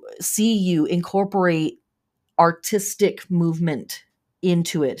to see you incorporate artistic movement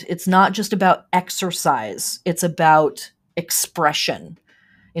into it. It's not just about exercise, it's about expression.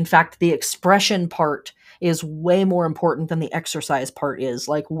 In fact, the expression part is way more important than the exercise part is,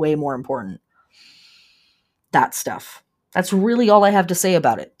 like way more important. That stuff. That's really all I have to say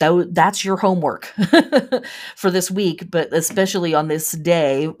about it. That's your homework for this week, but especially on this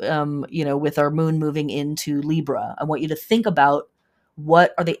day, with our moon moving into Libra. I want you to think about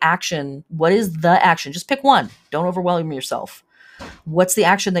what is the action? Just pick one. Don't overwhelm yourself. What's the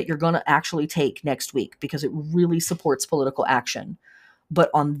action that you're going to actually take next week? Because it really supports political action. But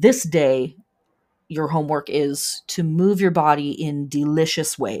on this day, your homework is to move your body in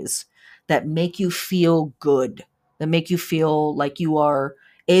delicious ways that make you feel good, that make you feel like you are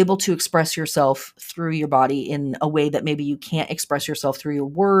able to express yourself through your body in a way that maybe you can't express yourself through your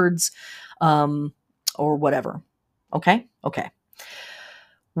words, or whatever. Okay? Okay.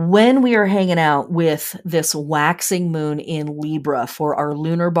 When we are hanging out with this waxing moon in Libra for our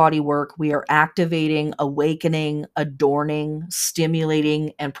lunar body work, we are activating, awakening, adorning,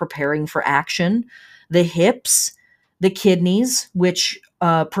 stimulating, and preparing for action. The hips, the kidneys, which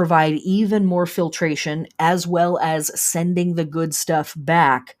provide even more filtration, as well as sending the good stuff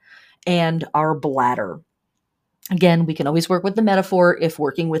back, and our bladder. Again, we can always work with the metaphor if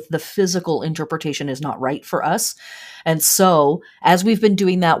working with the physical interpretation is not right for us. And so, as we've been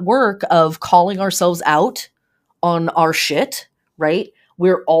doing that work of calling ourselves out on our shit, right?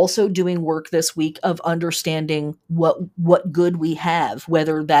 We're also doing work this week of understanding what good we have,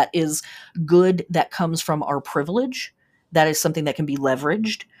 whether that is good that comes from our privilege, that is something that can be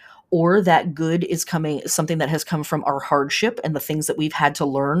leveraged, or that good is something that has come from our hardship and the things that we've had to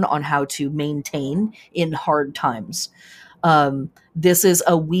learn on how to maintain in hard times. This is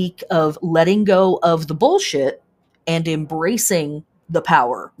a week of letting go of the bullshit and embracing the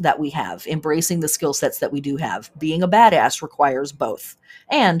power that we have, embracing the skill sets that we do have. Being a badass requires both.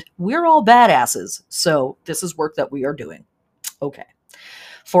 And we're all badasses. So this is work that we are doing. Okay.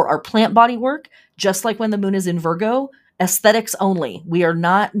 For our plant body work, just like when the moon is in Virgo, aesthetics only. We are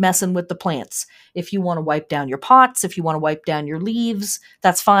not messing with the plants. If you want to wipe down your pots, if you want to wipe down your leaves,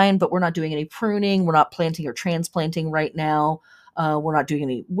 that's fine, but we're not doing any pruning. We're not planting or transplanting right now. We're not doing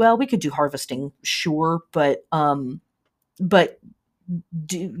any, well, we could do harvesting, sure, but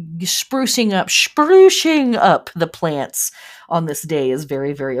sprucing up the plants on this day is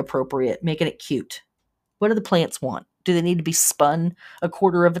very, very appropriate, making it cute. What do the plants want? Do they need to be spun a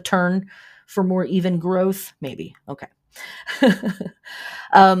quarter of a turn for more even growth? Maybe. Okay.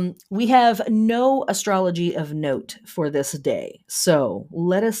 We have no astrology of note for this day. So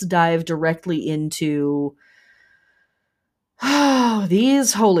let us dive directly into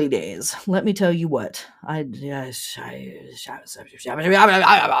these holy days. Let me tell you what. The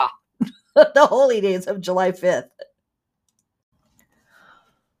holy days of July 5th.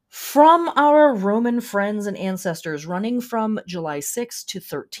 From our Roman friends and ancestors, running from July 6 to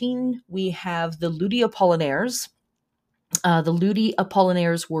 13, we have the Ludi Apollinaires. The Ludi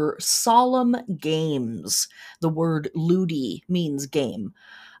Apollinaires were solemn games. The word ludi means game.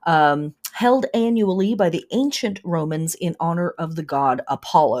 Held annually by the ancient Romans in honor of the god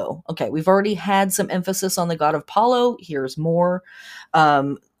Apollo. Okay, we've already had some emphasis on the god Apollo. Here's more.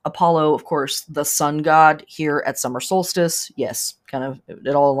 Apollo, of course, the sun god here at summer solstice. Yes, kind of,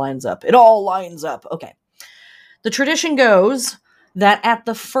 it all lines up. It all lines up. Okay. The tradition goes that at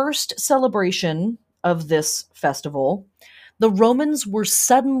the first celebration of this festival, the Romans were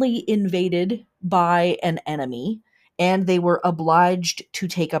suddenly invaded by an enemy, and they were obliged to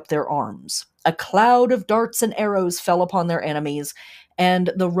take up their arms. A cloud of darts and arrows fell upon their enemies,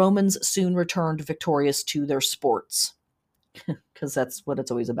 and the Romans soon returned victorious to their sports. Because that's what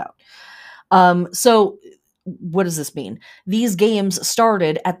it's always about. So what does this mean? These games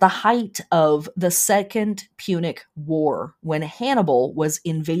started at the height of the Second Punic War, when Hannibal was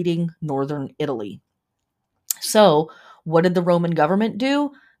invading northern Italy. So what did the Roman government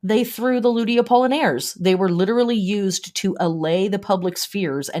do? They threw the Ludi Apollinaires. They were literally used to allay the public's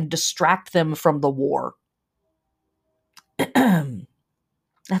fears and distract them from the war.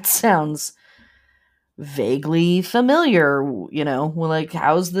 That sounds vaguely familiar. Well, like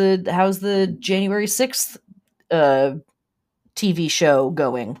how's the January 6th uh, TV show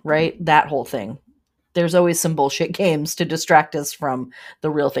going, right? That whole thing. There's always some bullshit games to distract us from the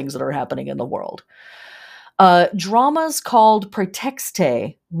real things that are happening in the world. Dramas called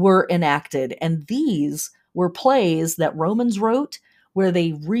praetextae were enacted, and these were plays that Romans wrote where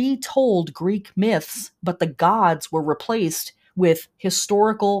they retold Greek myths, but the gods were replaced with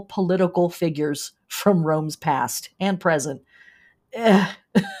historical political figures from Rome's past and present. Eh.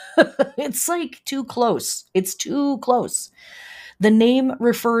 It's like too close. It's too close. The name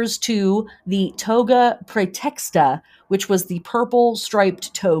refers to the toga praetexta, which was the purple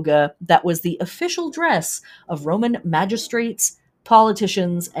striped toga that was the official dress of Roman magistrates,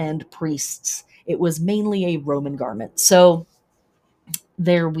 politicians, and priests. It was mainly a Roman garment. So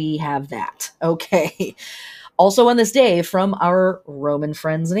there we have that. Okay. Also on this day, from our Roman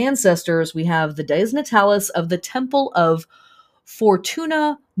friends and ancestors, we have the Dies Natalis of the Temple of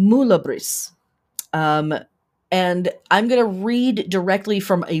Fortuna Muliebris. Um, and I'm going to read directly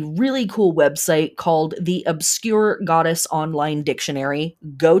from a really cool website called the Obscure Goddess Online Dictionary.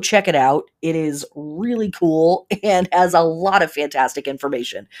 Go check it out. It is really cool and has a lot of fantastic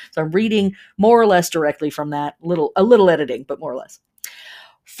information. So I'm reading more or less directly from that. A little editing, but more or less.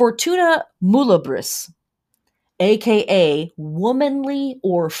 Fortuna Muliebris, aka womanly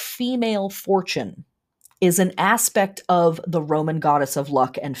or female fortune, is an aspect of the Roman goddess of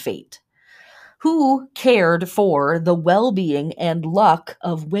luck and fate, who cared for the well-being and luck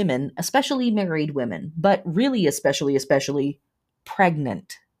of women, especially married women, but really especially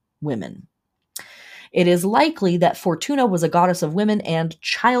pregnant women. It is likely that Fortuna was a goddess of women and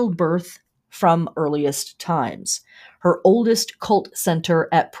childbirth from earliest times. Her oldest cult center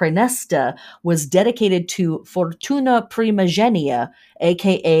at Praenesta was dedicated to Fortuna Primigenia,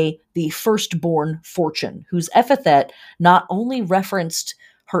 aka the firstborn fortune, whose epithet not only referenced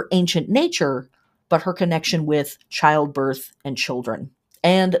her ancient nature, but her connection with childbirth and children.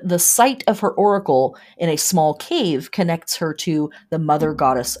 And the site of her oracle in a small cave connects her to the mother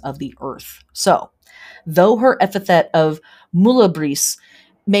goddess of the earth. So, though her epithet of Muliebris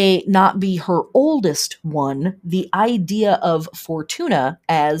may not be her oldest one, the idea of Fortuna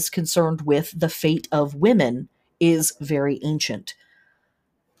as concerned with the fate of women is very ancient.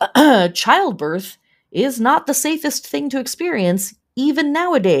 Childbirth is not the safest thing to experience, even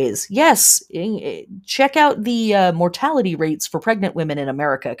nowadays. Yes, check out the mortality rates for pregnant women in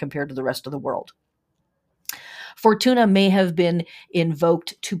America compared to the rest of the world. Fortuna may have been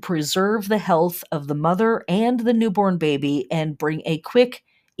invoked to preserve the health of the mother and the newborn baby and bring a quick,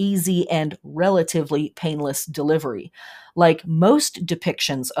 easy, and relatively painless delivery. Like most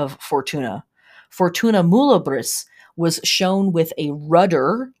depictions of Fortuna, Fortuna Muliebris was shown with a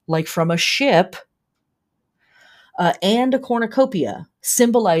rudder, like from a ship, and a cornucopia,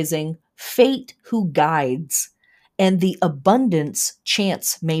 symbolizing fate who guides and the abundance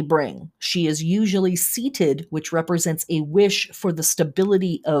chance may bring. She is usually seated, which represents a wish for the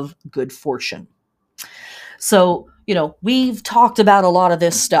stability of good fortune. So, we've talked about a lot of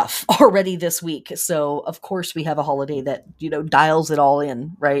this stuff already this week. So, of course, we have a holiday that, dials it all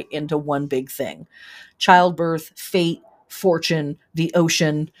in, right, into one big thing. Childbirth, fate, fortune, the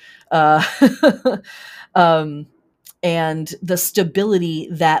ocean, uh, and the stability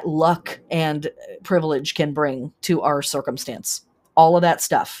that luck and privilege can bring to our circumstance. All of that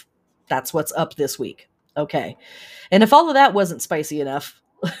stuff. That's what's up this week. Okay. And if all of that wasn't spicy enough,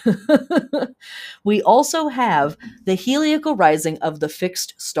 we also have the heliacal rising of the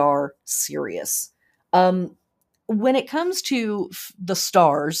fixed star Sirius. When it comes to the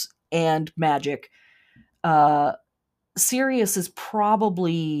stars and magic, Sirius is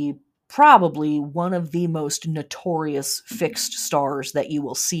probably one of the most notorious fixed stars that you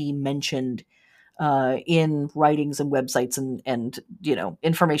will see mentioned in writings and websites and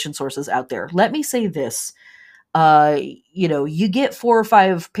information sources out there. Let me say this. You get 4 or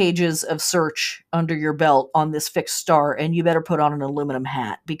 5 pages of search under your belt on this fixed star, and you better put on an aluminum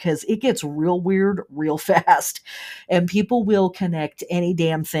hat because it gets real weird real fast, and people will connect any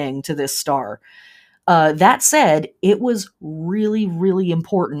damn thing to this star. That said, it was really, really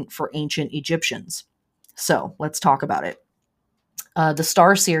important for ancient Egyptians. So let's talk about it. The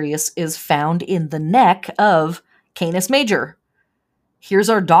star Sirius is found in the neck of Canis Major. Here's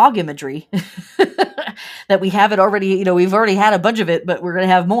our dog imagery that we have it already. We've already had a bunch of it, but we're going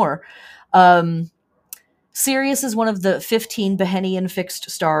to have more. Sirius is one of the 15 Behenian fixed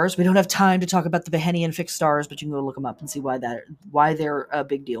stars. We don't have time to talk about the Behenian fixed stars, but you can go look them up and see why they're a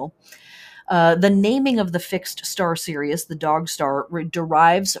big deal. The naming of the fixed star Sirius, the dog star,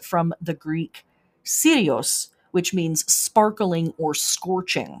 derives from the Greek Sirios, which means sparkling or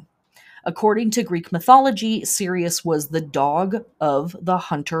scorching. According to Greek mythology, Sirius was the dog of the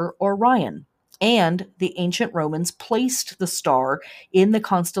hunter Orion, and the ancient Romans placed the star in the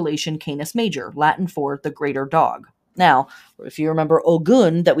constellation Canis Major, Latin for the greater dog. Now, if you remember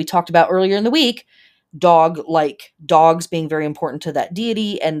Ogun that we talked about earlier in the week, dog-like, dogs being very important to that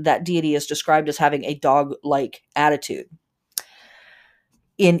deity, and that deity is described as having a dog-like attitude.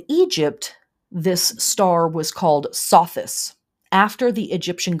 In Egypt, this star was called Sothis, after the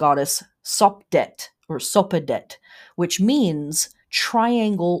Egyptian goddess Sopdet, or Sopedet, which means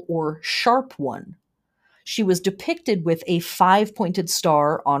triangle or sharp one. She was depicted with a 5-pointed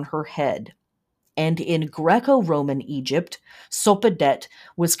star on her head. And in Greco-Roman Egypt, Sopedet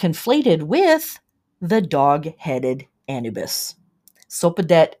was conflated with the dog-headed Anubis.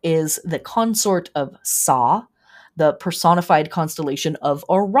 Sopedet is the consort of Sa, the personified constellation of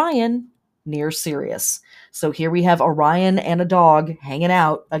Orion near Sirius. So here we have Orion and a dog hanging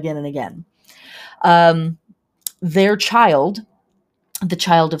out again and again. Their child, the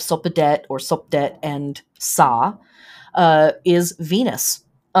child of Sopedet or Sopdet and Sa, is Venus,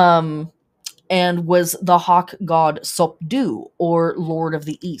 and was the hawk god Sopdu, or Lord of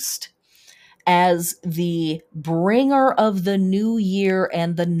the East. As the bringer of the new year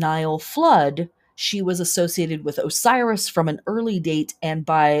and the Nile flood, she was associated with Osiris from an early date, and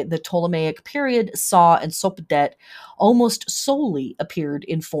by the Ptolemaic period, Sa and Sopdet almost solely appeared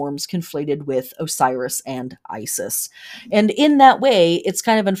in forms conflated with Osiris and Isis. And in that way, it's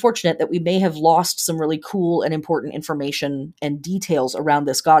kind of unfortunate that we may have lost some really cool and important information and details around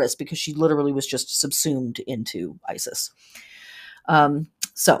this goddess, because she literally was just subsumed into Isis.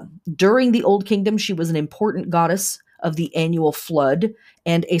 So, during the Old Kingdom, she was an important goddess of the annual flood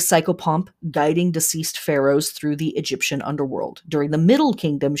and a psychopomp guiding deceased pharaohs through the Egyptian underworld. During the Middle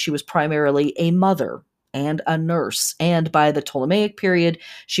Kingdom, she was primarily a mother and a nurse, and by the Ptolemaic period,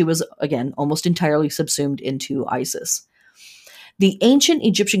 she was, again, almost entirely subsumed into Isis. The ancient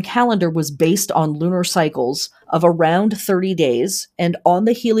Egyptian calendar was based on lunar cycles of around 30 days and on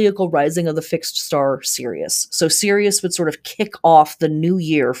the heliacal rising of the fixed star Sirius. So Sirius would sort of kick off the new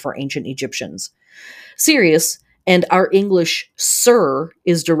year for ancient Egyptians. Sirius, and our English sir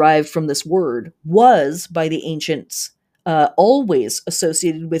is derived from this word, was by the ancients always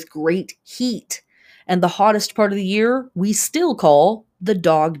associated with great heat. And the hottest part of the year we still call the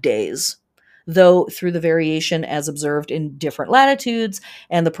dog days, though through the variation as observed in different latitudes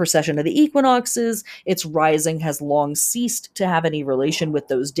and the precession of the equinoxes, its rising has long ceased to have any relation with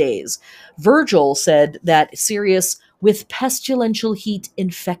those days. Virgil said that Sirius, with pestilential heat,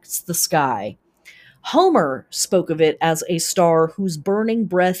 infects the sky. Homer spoke of it as a star whose burning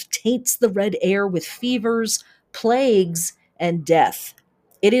breath taints the red air with fevers, plagues, and death.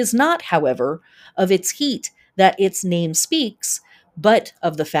 It is not, however, of its heat that its name speaks, but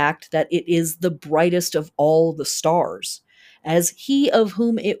of the fact that it is the brightest of all the stars, as he of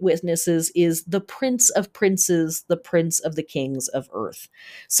whom it witnesses is the prince of princes, the prince of the kings of earth.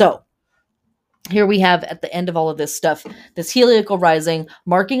 So, here we have at the end of all of this stuff, this heliacal rising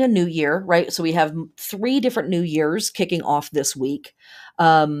marking a new year, right? So we have 3 different new years kicking off this week.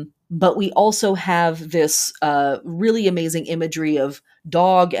 But we also have this really amazing imagery of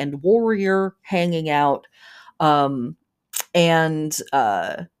dog and warrior hanging out. And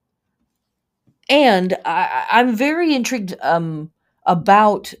I'm very intrigued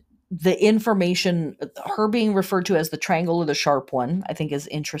about the information, her being referred to as the triangle or the sharp one, I think is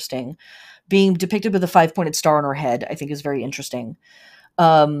interesting. Being depicted with a 5-pointed star on her head, I think is very interesting.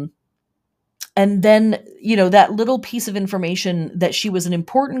 And then, that little piece of information that she was an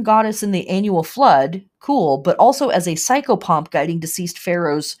important goddess in the annual flood, cool, but also as a psychopomp guiding deceased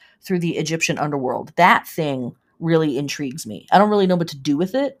pharaohs through the Egyptian underworld. That thing really intrigues me. I don't really know what to do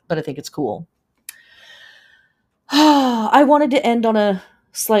with it, but I think it's cool. I wanted to end on a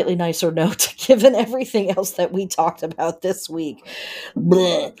slightly nicer note, given everything else that we talked about this week.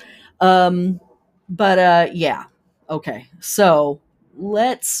 Blech. Yeah. Okay. So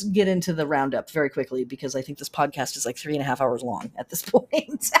let's get into the roundup very quickly, because I think this podcast is like 3.5 hours long at this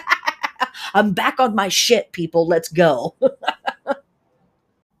point. I'm back on my shit, people. Let's go.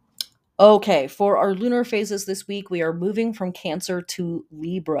 Okay, for our lunar phases this week, we are moving from Cancer to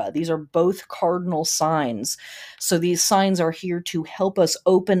Libra. These are both cardinal signs. So these signs are here to help us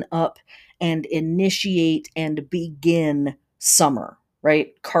open up and initiate and begin summer,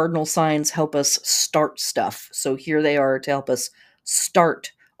 right? Cardinal signs help us start stuff. So here they are to help us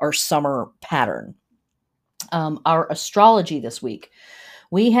start our summer pattern. Our astrology this week.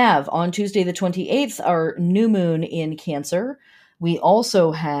 We have on Tuesday the 28th our new moon in Cancer. We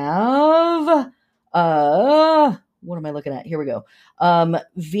also have What am I looking at? Here we go.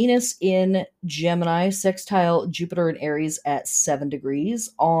 Venus in Gemini, sextile Jupiter in Aries at 7 degrees.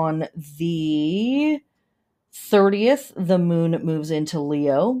 On the 30th, the moon moves into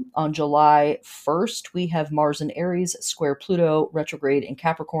Leo. On July 1st, we have Mars in Aries, square Pluto, retrograde in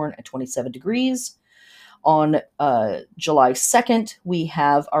Capricorn at 27 degrees. On July 2nd, we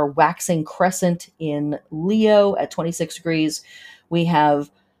have our waxing crescent in Leo at 26 degrees. We have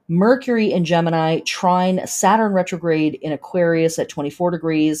Mercury in Gemini, trine Saturn retrograde in Aquarius at 24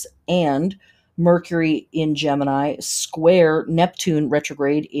 degrees, and Mercury in Gemini, square Neptune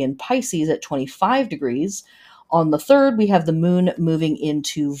retrograde in Pisces at 25 degrees. On the 3rd, we have the moon moving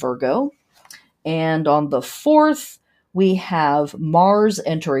into Virgo. And on the 4th, we have Mars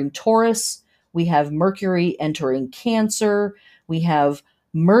entering Taurus. We have Mercury entering Cancer. We have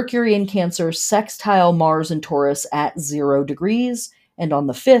Mercury in Cancer, sextile Mars in Taurus at 0 degrees. And on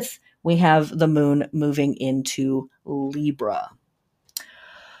the 5th, we have the moon moving into Libra.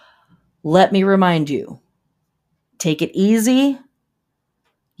 Let me remind you, take it easy.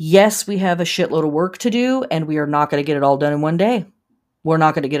 Yes, we have a shitload of work to do, and we are not going to get it all done in one day. We're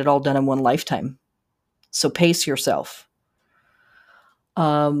not going to get it all done in one lifetime. So pace yourself.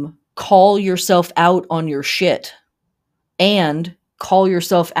 Call yourself out on your shit, and call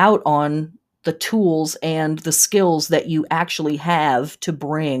yourself out on the tools and the skills that you actually have to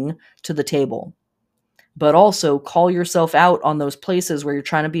bring to the table. But also call yourself out on those places where you're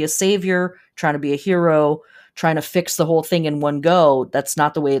trying to be a savior, trying to be a hero, trying to fix the whole thing in one go. That's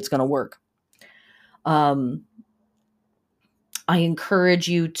not the way it's going to work. I encourage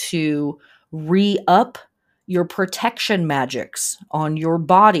you to re-up your protection magics on your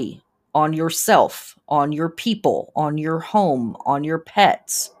body, on yourself, on your people, on your home, on your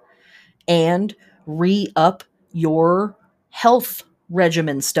pets, and re-up your health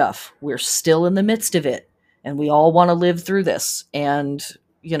regimen stuff. We're still in the midst of it, and we all want to live through this, and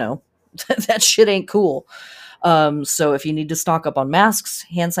that shit ain't cool. So if you need to stock up on masks,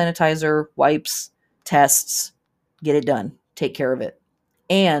 hand sanitizer, wipes, tests, get it done. Take care of it.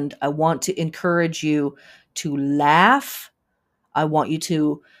 And I want to encourage you to laugh. I want you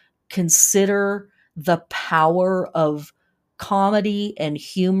to consider the power of comedy and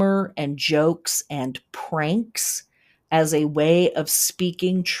humor and jokes and pranks as a way of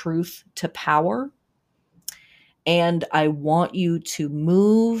speaking truth to power. And I want you to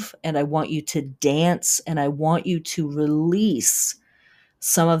move, and I want you to dance, and I want you to release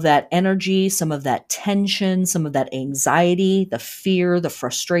some of that energy, some of that tension, some of that anxiety, the fear, the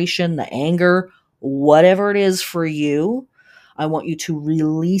frustration, the anger, whatever it is for you. I want you to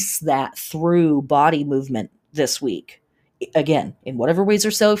release that through body movement this week. Again, in whatever ways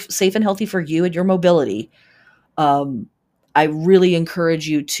are safe and healthy for you and your mobility. I really encourage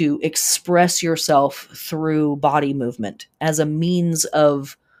you to express yourself through body movement as a means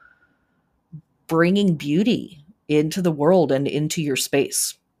of bringing beauty into the world and into your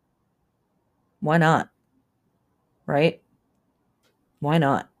space. Why not? Right? Why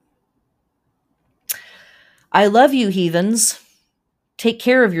not? I love you, heathens. Take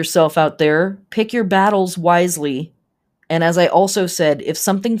care of yourself out there. Pick your battles wisely. And as I also said, if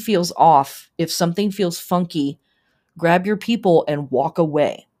something feels off, if something feels funky, grab your people and walk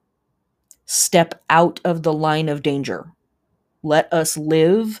away. Step out of the line of danger. Let us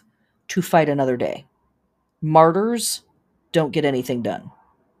live to fight another day. Martyrs don't get anything done.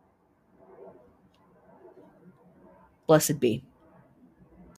 Blessed be.